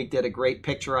last week did a great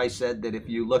picture. I said that if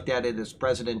you looked at it as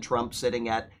President Trump sitting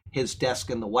at his desk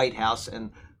in the White House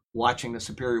and watching the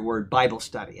Superior Word Bible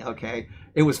study, okay?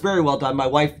 It was very well done. My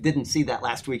wife didn't see that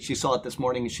last week. She saw it this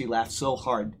morning and she laughed so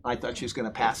hard. I thought she was going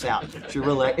to pass out.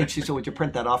 And she said, would you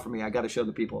print that off for me? I got to show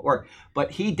the people at work.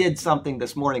 But he did something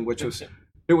this morning, which was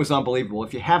unbelievable.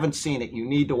 If you haven't seen it, you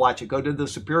need to watch it. Go to the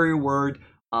Superior Word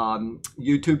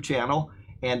YouTube channel,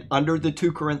 and under the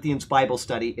 2 Corinthians Bible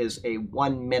study is a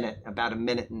 1 minute, about a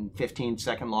minute and 15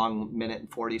 second long, minute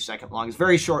and 40 second long. It's a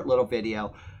very short little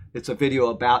video. It's a video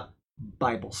about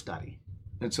Bible study.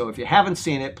 And so if you haven't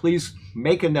seen it, please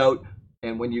make a note,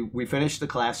 and when we finish the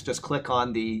class, just click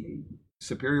on the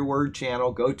Superior Word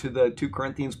channel, go to the 2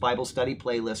 Corinthians Bible study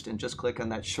playlist, and just click on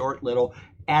that short little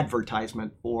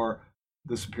advertisement for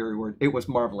the Superior Word. It was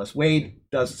marvelous. Wade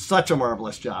does such a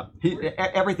marvelous job.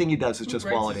 Everything he does is just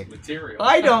quality. Material?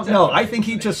 I don't know. I think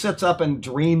he just sits up and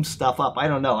dreams stuff up. I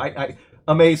don't know.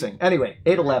 Amazing. Anyway,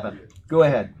 8:11. Go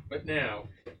ahead. But now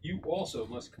you also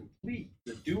must complete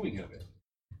the doing of it,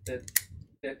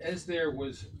 that as there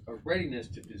was a readiness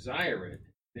to desire it,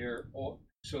 there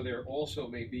also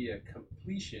may be a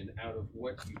completion out of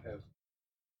what you have.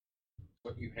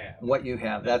 What you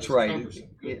have. That's right.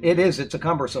 It is. It's a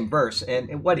cumbersome verse,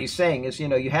 and what he's saying is,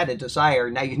 you had a desire.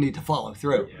 Now you need to follow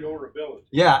through. Your ability.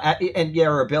 Yeah, and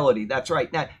your ability. That's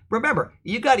right. Now remember,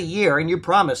 you got a year, and you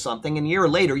promised something, and a year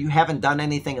later you haven't done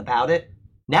anything about it.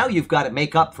 Now you've got to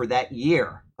make up for that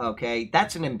year. Okay,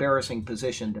 that's an embarrassing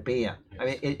position to be in. I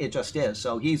mean, it just is.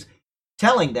 So he's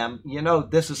telling them,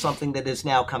 this is something that is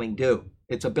now coming due.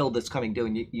 It's a bill that's coming due,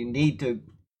 and you need to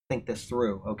think this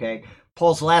through, okay?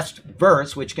 Paul's last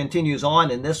verse, which continues on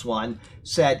in this one,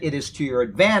 said, it is to your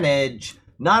advantage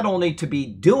not only to be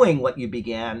doing what you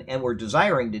began and were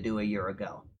desiring to do a year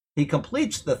ago. He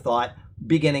completes the thought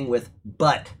beginning with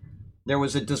but. There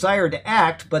was a desire to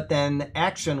act, but then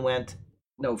action went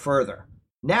no further.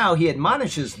 Now he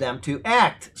admonishes them to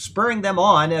act, spurring them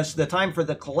on as the time for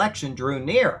the collection drew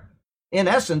near. In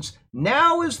essence,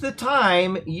 now is the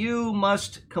time you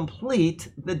must complete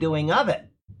the doing of it.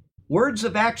 Words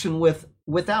of action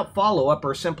without follow-up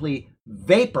are simply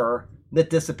vapor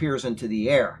that disappears into the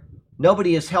air.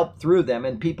 Nobody is helped through them,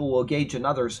 and people will gauge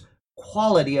another's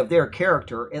quality of their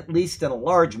character, at least in a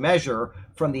large measure,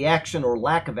 from the action or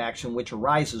lack of action which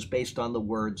arises based on the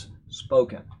words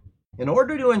spoken. In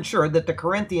order to ensure that the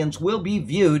Corinthians will be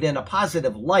viewed in a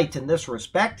positive light in this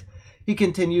respect, he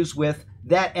continues with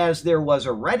that as there was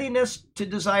a readiness to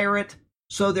desire it,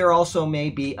 so there also may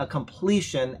be a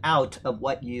completion out of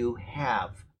what you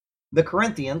have. The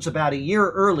Corinthians, about a year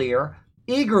earlier,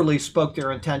 eagerly spoke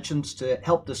their intentions to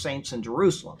help the saints in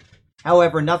Jerusalem.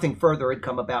 However, nothing further had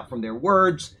come about from their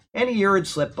words, and a year had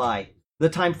slipped by. The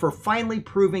time for finally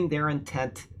proving their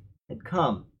intent had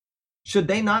come. Should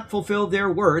they not fulfill their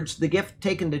words, the gift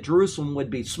taken to Jerusalem would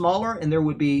be smaller, and there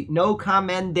would be no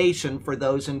commendation for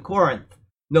those in Corinth,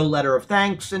 no letter of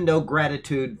thanks, and no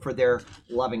gratitude for their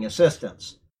loving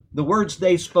assistance. The words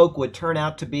they spoke would turn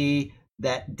out to be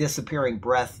that disappearing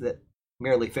breath that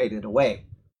merely faded away.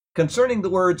 Concerning the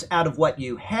words out of what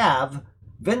you have,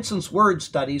 Vincent's Word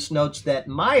Studies notes that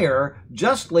Meyer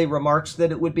justly remarks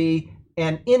that it would be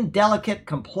an indelicate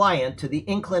compliant to the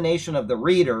inclination of the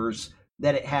readers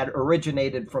that it had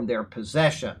originated from their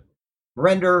possession.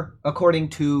 Render according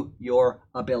to your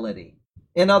ability.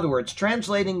 In other words,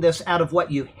 translating this out of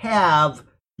what you have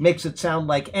makes it sound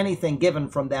like anything given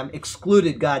from them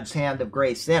excluded God's hand of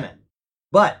grace in it.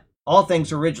 But all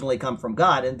things originally come from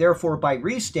God, and therefore by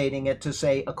restating it to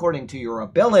say according to your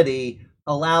ability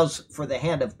allows for the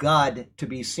hand of God to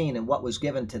be seen in what was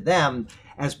given to them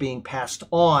as being passed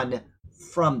on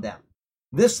from them.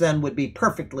 This then would be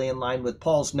perfectly in line with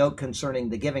Paul's note concerning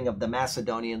the giving of the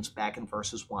Macedonians back in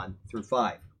verses 1 through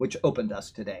 5, which opened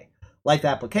us today. Life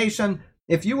application: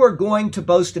 if you are going to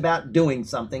boast about doing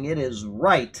something, it is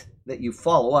right that you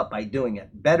follow up by doing it.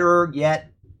 Better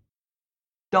yet,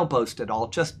 don't boast at all,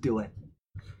 just do it.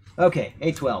 Okay,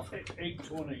 8:12.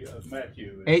 8:20 of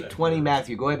Matthew. 8:20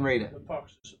 Matthew. Go ahead and read it. The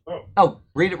foxes. Oh,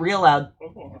 read it real loud.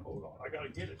 Hold on. I got to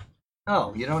get it.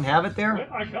 Oh, you don't have it there? Well,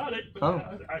 I got it, but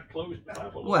I closed the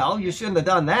Bible. Well, you shouldn't have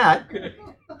done that.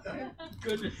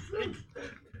 Goodness sakes.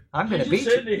 I'm going to Jesus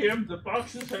beat said you. to him, the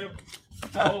foxes have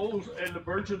holes and the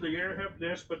birds of the air have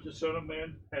nests, but the Son of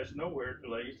Man has nowhere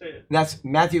to lay his head. That's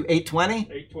Matthew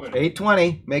 8:20? 8:20.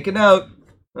 8:20. Make a note.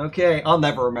 Okay, I'll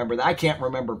never remember that. I can't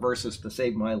remember verses to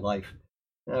save my life.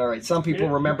 All right, some people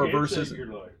remember You can't verses. save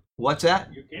your life. What's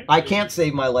that? You can't I save can't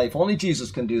save my life. Only Jesus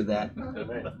can do that.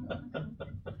 your-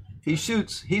 He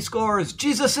shoots. He scores.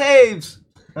 Jesus saves.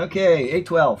 Okay,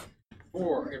 8:12.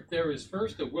 For if there is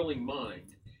first a willing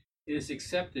mind, it is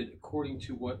accepted according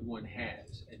to what one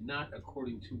has, and not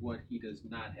according to what he does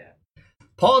not have.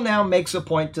 Paul now makes a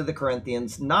point to the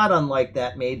Corinthians, not unlike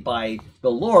that made by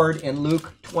the Lord in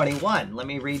Luke 21. Let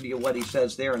me read you what he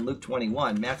says there in Luke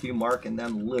 21. Matthew, Mark, and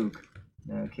then Luke.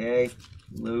 Okay,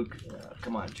 Luke,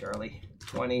 come on, Charlie.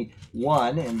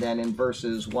 21, and then in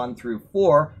verses 1 through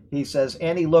 4, he says,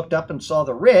 and he looked up and saw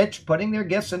the rich putting their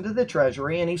gifts into the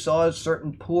treasury, and he saw a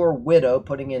certain poor widow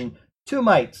putting in 2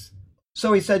 mites.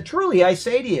 So he said, truly, I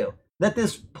say to you, that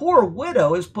this poor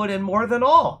widow has put in more than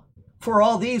all. For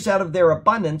all these out of their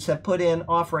abundance have put in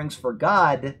offerings for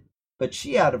God, but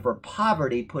she out of her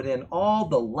poverty put in all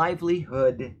the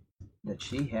livelihood that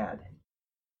she had.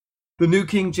 The New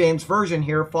King James Version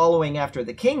here, following after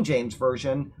the King James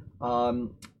Version,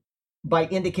 by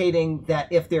indicating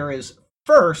that if there is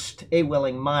first a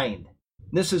willing mind.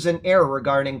 This is an error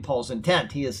regarding Paul's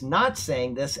intent. He is not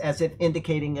saying this as if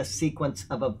indicating a sequence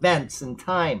of events in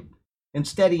time.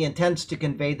 Instead, he intends to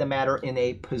convey the matter in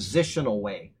a positional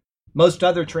way. Most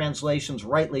other translations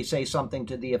rightly say something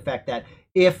to the effect that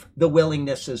if the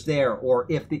willingness is there or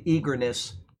if the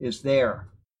eagerness is there.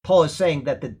 Paul is saying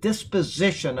that the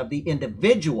disposition of the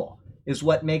individual is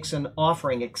what makes an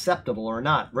offering acceptable or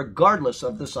not, regardless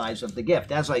of the size of the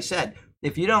gift. As I said,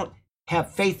 if you don't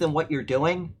have faith in what you're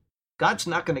doing, God's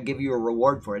not going to give you a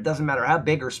reward for it. It doesn't matter how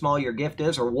big or small your gift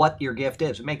is or what your gift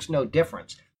is. It makes no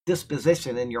difference.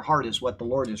 Disposition in your heart is what the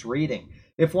Lord is reading.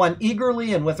 If one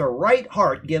eagerly and with a right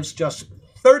heart gives just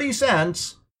 30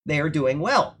 cents, they are doing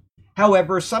well.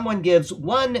 However, if someone gives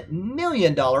 $1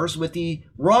 million with the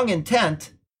wrong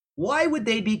intent, why would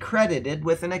they be credited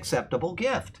with an acceptable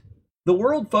gift? The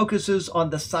world focuses on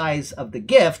the size of the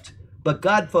gift, but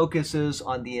God focuses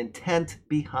on the intent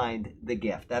behind the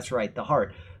gift. That's right, the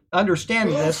heart.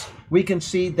 Understanding this, we can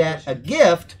see that a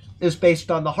gift is based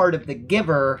on the heart of the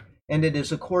giver, and it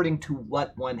is according to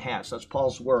what one has. That's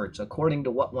Paul's words, according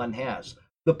to what one has.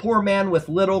 The poor man with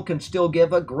little can still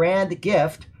give a grand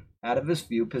gift out of his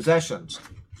few possessions.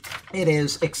 It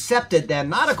is accepted then,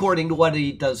 not according to what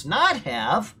he does not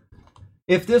have.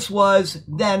 If this was,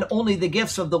 then only the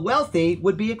gifts of the wealthy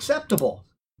would be acceptable,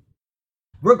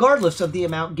 regardless of the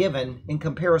amount given in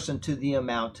comparison to the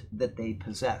amount that they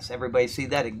possess. Everybody see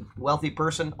that? A wealthy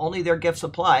person, only their gifts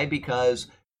apply because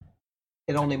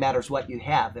it only matters what you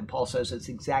have. And Paul says it's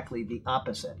exactly the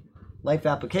opposite. Life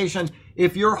application: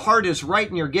 if your heart is right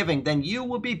in your giving, then you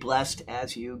will be blessed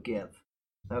as you give.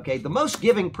 Okay, the most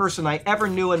giving person I ever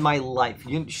knew in my life,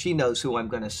 she knows who I'm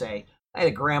going to say. I had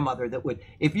a grandmother that would,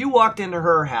 if you walked into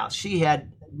her house, she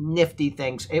had nifty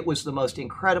things. It was the most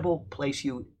incredible place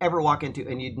you ever walk into,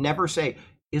 and you'd never say,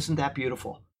 isn't that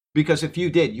beautiful? Because if you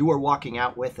did, you were walking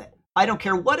out with it. I don't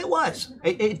care what it was.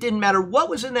 It didn't matter what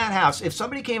was in that house. If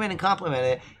somebody came in and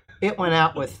complimented it, it went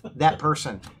out with that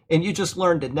person, and you just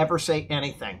learned to never say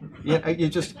anything.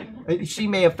 She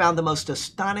may have found the most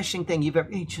astonishing thing you've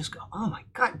ever. You just go, oh my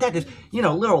God, that is,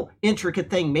 little intricate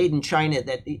thing made in China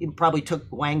that it probably took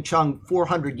Wang Chung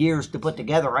 400 years to put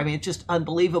together. I mean, it's just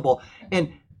unbelievable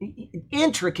and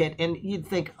intricate, and you'd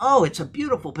think, oh, it's a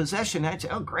beautiful possession. I'd say,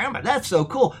 oh, Grandma, that's so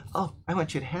cool. Oh, I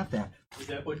want you to have that. Is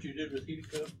that what you did with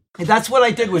Hideko? And that's what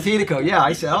I did with Hideko. Yeah,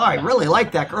 I said, oh, I really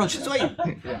like that girl. She's like,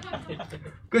 yeah.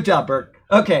 Good job, Bert.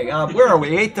 Okay, where are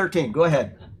we? 8:13. Go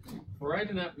ahead. For I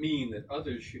do not mean that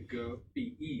others should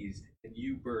be eased and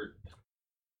you burdened.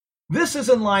 This is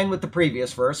in line with the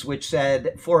previous verse, which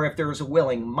said, for if there is a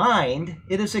willing mind,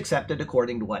 it is accepted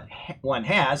according to what one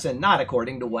has and not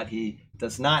according to what he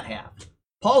does not have.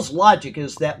 Paul's logic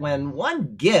is that when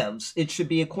one gives, it should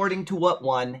be according to what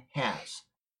one has.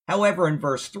 However, in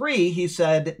verse 3, he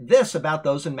said this about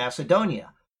those in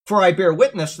Macedonia. For I bear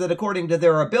witness that according to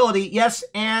their ability, yes,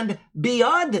 and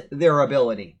beyond their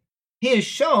ability. He has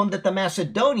shown that the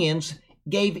Macedonians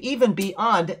gave even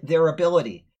beyond their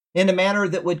ability, in a manner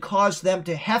that would cause them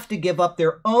to have to give up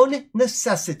their own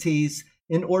necessities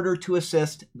in order to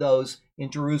assist those in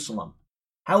Jerusalem.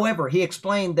 However, he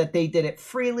explained that they did it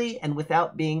freely and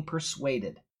without being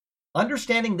persuaded.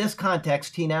 Understanding this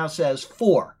context, he now says,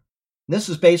 for. This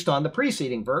is based on the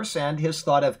preceding verse and his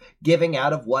thought of giving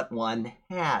out of what one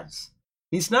has.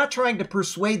 He's not trying to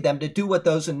persuade them to do what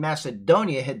those in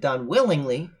Macedonia had done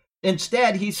willingly.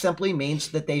 Instead, he simply means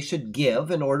that they should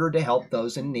give in order to help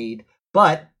those in need.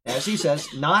 But, as he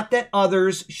says, not that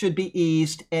others should be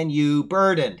eased and you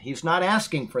burdened. He's not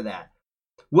asking for that.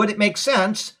 Would it make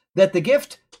sense that the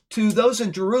gift to those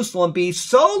in Jerusalem be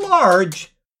so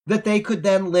large that they could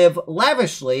then live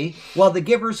lavishly while the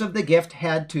givers of the gift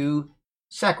had to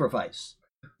sacrifice?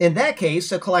 In that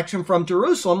case, a collection from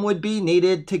Jerusalem would be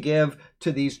needed to give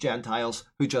to these Gentiles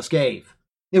who just gave.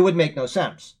 It would make no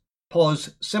sense. Paul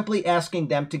is simply asking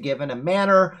them to give in a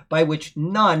manner by which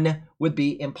none would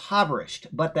be impoverished,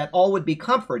 but that all would be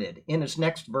comforted. In his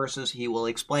next verses, he will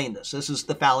explain this. This is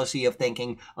the fallacy of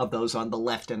thinking of those on the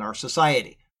left in our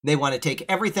society. They want to take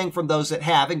everything from those that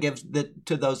have and give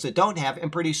to those that don't have,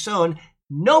 and pretty soon,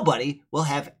 nobody will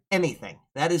have anything.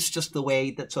 That is just the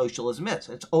way that socialism is.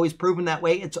 It's always proven that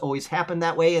way. It's always happened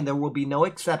that way, and there will be no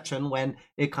exception when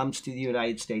it comes to the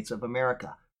United States of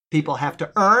America. People have to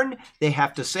earn, they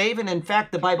have to save, and in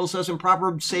fact, the Bible says in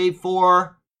Proverbs, save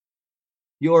for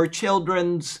your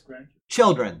children's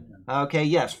children. Okay,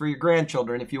 yes, for your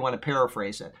grandchildren, if you want to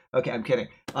paraphrase it. Okay, I'm kidding.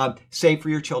 Save for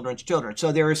your children's children.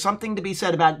 So there is something to be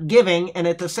said about giving, and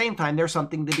at the same time, there's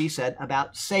something to be said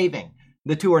about saving.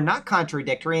 The two are not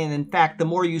contradictory, and in fact, the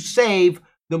more you save,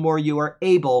 the more you are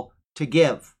able to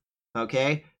give.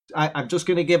 Okay? I'm just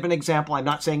going to give an example. I'm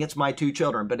not saying it's my two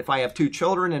children, but if I have two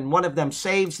children and one of them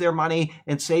saves their money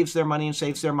and saves their money and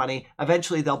saves their money,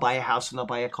 eventually they'll buy a house and they'll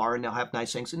buy a car and they'll have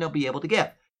nice things and they'll be able to give.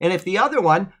 And if the other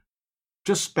one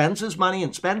just spends his money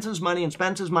and spends his money and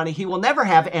spends his money, he will never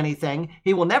have anything.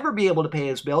 He will never be able to pay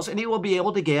his bills, and he will be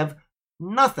able to give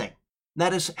nothing.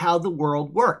 That is how the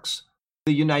world works.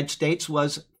 The United States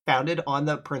was founded on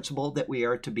the principle that we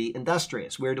are to be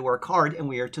industrious. We are to work hard and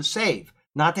we are to save.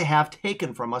 Not to have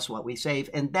taken from us what we save,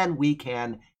 and then we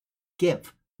can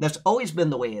give. That's always been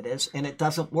the way it is, and it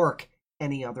doesn't work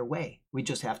any other way. We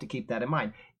just have to keep that in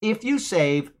mind. If you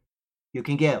save, you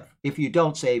can give. If you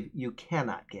don't save, you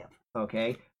cannot give,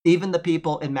 okay? Even the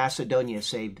people in Macedonia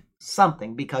saved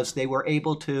something because they were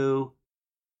able to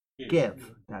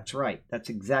give. That's right. That's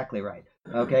exactly right.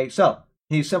 Okay, so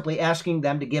he's simply asking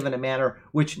them to give in a manner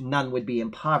which none would be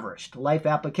impoverished. Life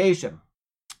application.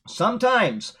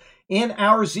 Sometimes in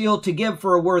our zeal to give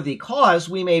for a worthy cause,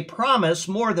 we may promise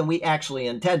more than we actually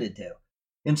intended to.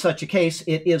 In such a case,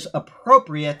 it is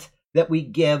appropriate that we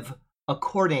give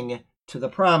according to the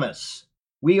promise.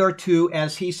 We are to,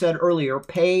 as he said earlier,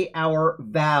 pay our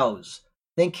vows.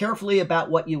 Think carefully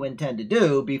about what you intend to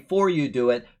do before you do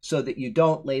it so that you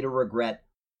don't later regret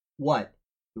what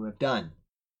you have done.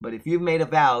 But if you've made a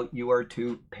vow, you are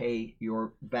to pay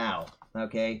your vow,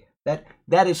 okay?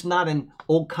 That is not an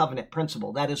old covenant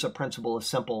principle. That is a principle of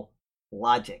simple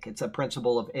logic. It's a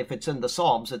principle of, if it's in the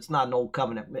Psalms, it's not an old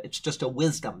covenant. It's just a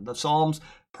wisdom. The Psalms,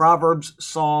 Proverbs,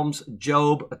 Psalms,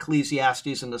 Job,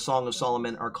 Ecclesiastes, and the Song of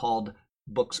Solomon are called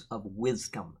books of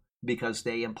wisdom because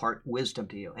they impart wisdom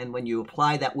to you. And when you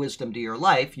apply that wisdom to your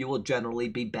life, you will generally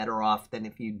be better off than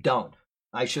if you don't.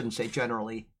 I shouldn't say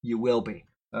generally, you will be.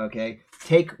 Okay?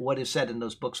 Take what is said in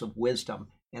those books of wisdom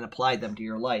and apply them to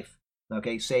your life.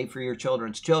 Okay, save for your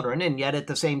children's children, and yet at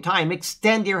the same time,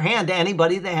 extend your hand to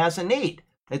anybody that has a need.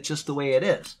 It's just the way it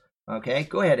is. Okay,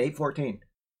 go ahead, 8:14.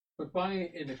 But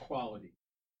by inequality,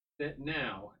 that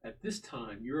now, at this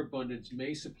time, your abundance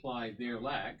may supply their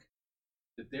lack,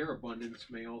 that their abundance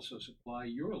may also supply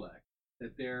your lack,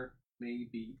 that there may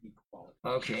be equality.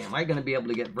 Okay, am I going to be able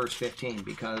to get verse 15?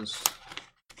 Because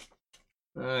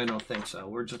I don't think so.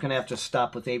 We're just going to have to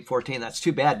stop with 8:14. That's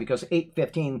too bad, because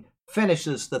 8:15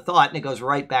 finishes the thought, and it goes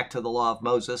right back to the law of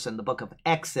Moses and the book of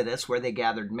Exodus, where they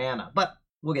gathered manna. But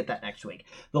we'll get that next week.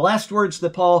 The last words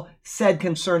that Paul said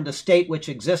concerned the state which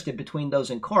existed between those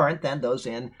in Corinth and those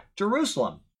in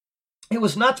Jerusalem. It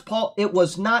was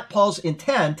not Paul's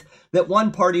intent that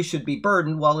one party should be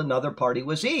burdened while another party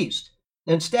was eased.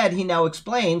 Instead, he now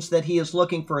explains that he is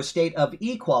looking for a state of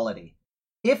equality.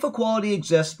 If equality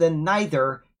exists, then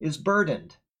neither is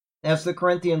burdened. As the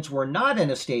Corinthians were not in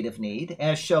a state of need,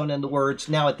 as shown in the words,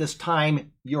 now at this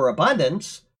time your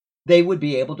abundance, they would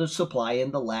be able to supply in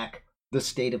the lack the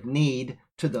state of need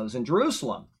to those in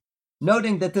Jerusalem.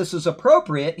 Noting that this is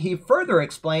appropriate, he further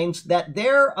explains that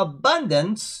their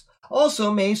abundance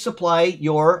also may supply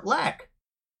your lack.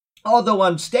 Although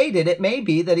unstated, it may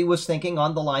be that he was thinking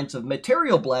on the lines of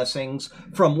material blessings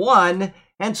from one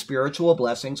and spiritual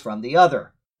blessings from the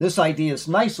other. This idea is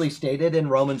nicely stated in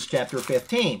Romans chapter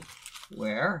 15,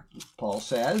 where Paul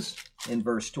says in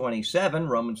verse 27,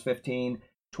 Romans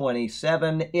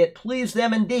 15:27, it pleased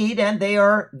them indeed, and they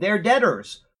are their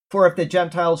debtors. For if the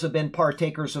Gentiles have been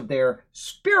partakers of their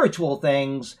spiritual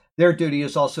things, their duty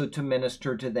is also to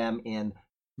minister to them in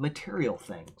material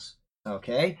things.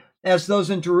 Okay? As those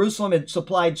in Jerusalem had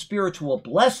supplied spiritual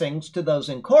blessings to those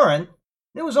in Corinth,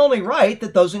 it was only right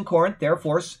that those in Corinth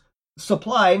therefore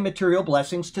supply material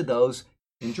blessings to those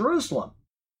in Jerusalem.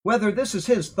 Whether this is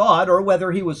his thought or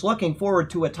whether he was looking forward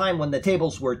to a time when the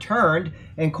tables were turned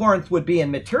and Corinth would be in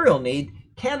material need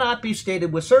cannot be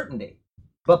stated with certainty.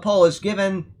 But Paul is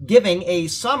giving a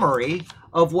summary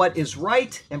of what is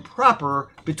right and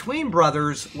proper between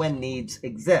brothers when needs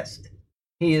exist.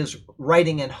 He is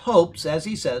writing in hopes, as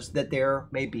he says, that there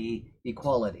may be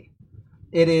equality.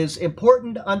 It is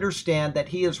important to understand that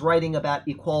he is writing about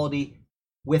equality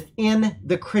within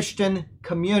the Christian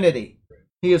community.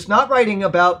 He is not writing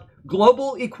about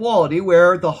global equality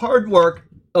where the hard work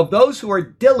of those who are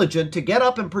diligent to get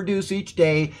up and produce each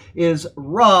day is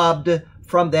robbed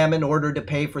from them in order to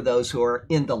pay for those who are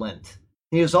indolent.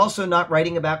 He is also not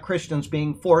writing about Christians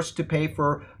being forced to pay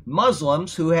for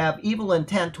Muslims who have evil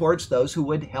intent towards those who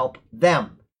would help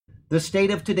them. The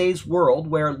state of today's world,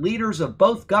 where leaders of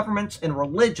both governments and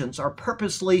religions are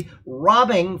purposely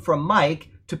robbing from Mike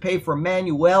to pay for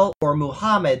Manuel or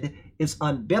Muhammad, is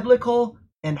unbiblical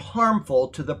and harmful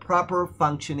to the proper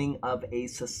functioning of a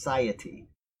society.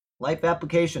 Life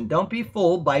application: don't be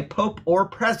fooled by Pope or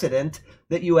President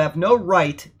that you have no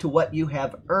right to what you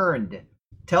have earned.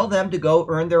 Tell them to go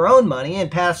earn their own money and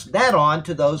pass that on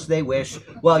to those they wish,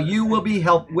 while you will be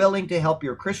willing to help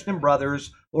your Christian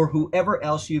brothers or whoever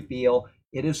else you feel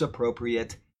it is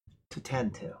appropriate to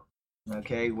tend to.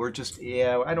 Okay,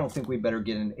 I don't think we better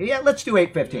get in. Yeah, let's do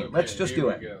 8:15. Okay, let's just do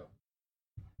it. Go.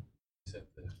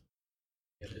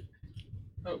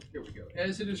 Oh, here we go.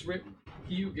 As it is written,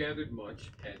 he who gathered much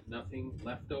had nothing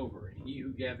left over, and he who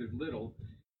gathered little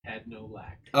had no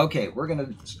lack. Okay, we're going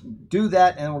to do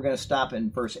that, and we're going to stop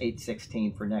in verse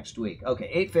 8:16 for next week. Okay,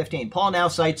 8:15. Paul now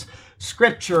cites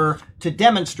scripture to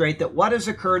demonstrate that what has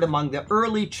occurred among the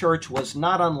early church was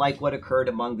not unlike what occurred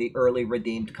among the early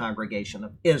redeemed congregation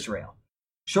of Israel.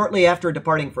 Shortly after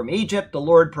departing from Egypt, the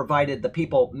Lord provided the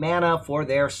people manna for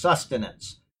their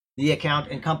sustenance. The account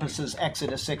encompasses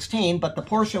Exodus 16, but the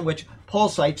portion which Paul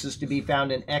cites is to be found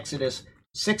in Exodus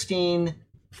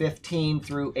 16:15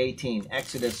 through 18.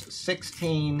 Exodus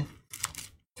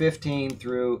 16:15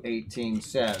 through 18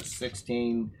 says,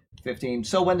 16:15.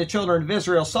 So when the children of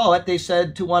Israel saw it, they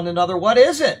said to one another, "What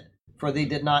is it?" For they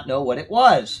did not know what it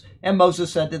was. And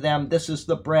Moses said to them, "This is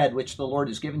the bread which the Lord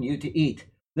has given you to eat.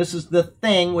 This is the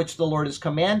thing which the Lord has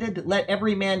commanded. Let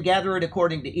every man gather it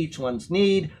according to each one's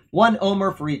need, 1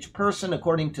 omer for each person,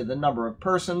 according to the number of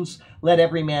persons. Let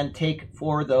every man take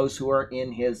for those who are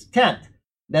in his tent."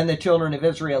 Then the children of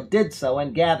Israel did so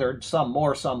and gathered, some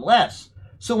more, some less.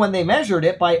 So when they measured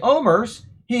it by omers,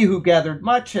 he who gathered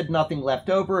much had nothing left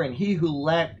over, and he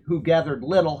who gathered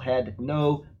little had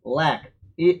no lack.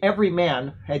 Every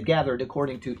man had gathered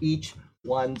according to each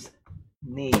one's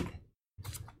need.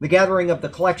 The gathering of the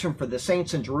collection for the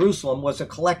saints in Jerusalem was a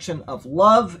collection of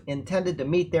love intended to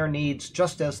meet their needs,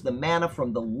 just as the manna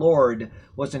from the Lord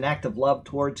was an act of love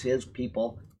towards his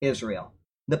people, Israel.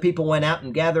 The people went out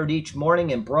and gathered each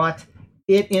morning and brought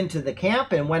it into the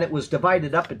camp, and when it was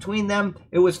divided up between them,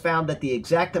 it was found that the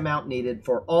exact amount needed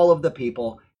for all of the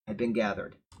people had been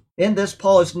gathered. In this,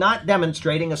 Paul is not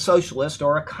demonstrating a socialist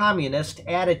or a communist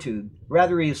attitude.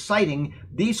 Rather, he is citing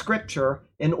the scripture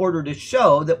in order to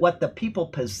show that what the people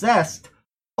possessed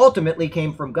ultimately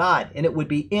came from God, and it would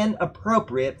be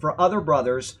inappropriate for other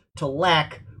brothers to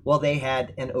lack while they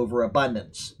had an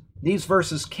overabundance. These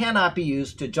verses cannot be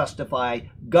used to justify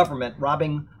government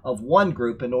robbing of one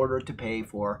group in order to pay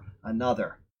for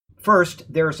another.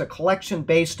 First, there is a collection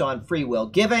based on free will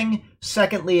giving.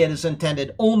 Secondly, it is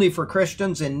intended only for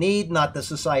Christians in need, not the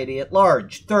society at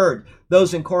large. Third,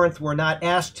 those in Corinth were not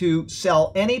asked to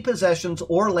sell any possessions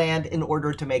or land in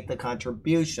order to make the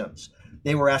contributions.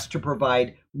 They were asked to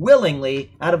provide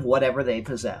willingly out of whatever they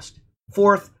possessed.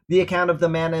 Fourth, the account of the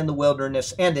manna in the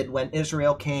wilderness ended when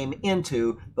Israel came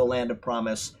into the land of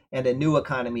promise and a new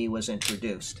economy was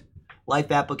introduced.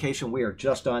 Life application, we are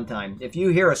just on time. If you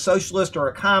hear a socialist or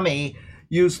a commie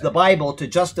use the Bible to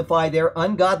justify their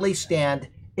ungodly stand,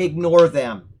 ignore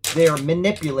them. They are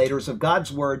manipulators of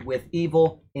God's word with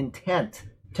evil intent.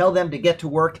 Tell them to get to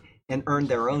work and earn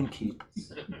their own keep.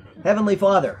 Heavenly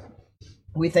Father,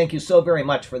 we thank you so very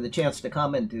much for the chance to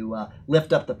come and to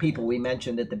lift up the people we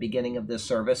mentioned at the beginning of this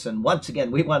service. And once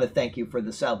again, we want to thank you for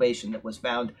the salvation that was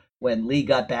found when Lee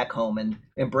got back home and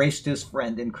embraced his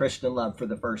friend in Christian love for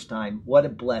the first time. What a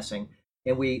blessing.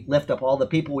 And we lift up all the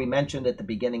people we mentioned at the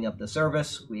beginning of the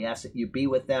service. We ask that you be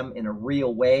with them in a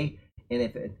real way. And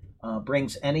if it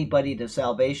brings anybody to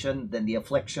salvation, then the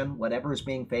affliction, whatever is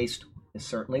being faced, is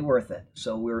certainly worth it.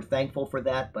 So we're thankful for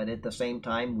that, but at the same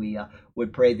time, we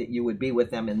would pray that you would be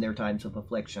with them in their times of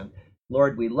affliction.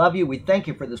 Lord, we love you. We thank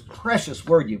you for this precious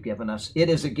word you've given us. It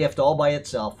is a gift all by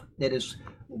itself. It is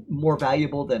more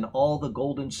valuable than all the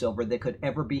gold and silver that could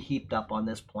ever be heaped up on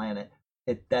this planet.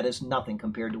 That is nothing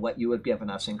compared to what you have given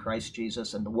us in Christ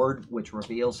Jesus and the word which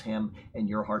reveals him and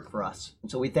your heart for us.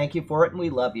 And so we thank you for it, and we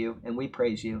love you, and we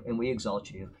praise you, and we exalt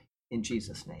you. In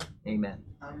Jesus' name, amen.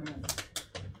 Amen.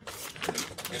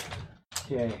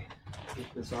 Okay,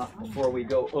 get this off before we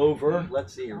go over.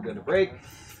 Let's see, we're going to break.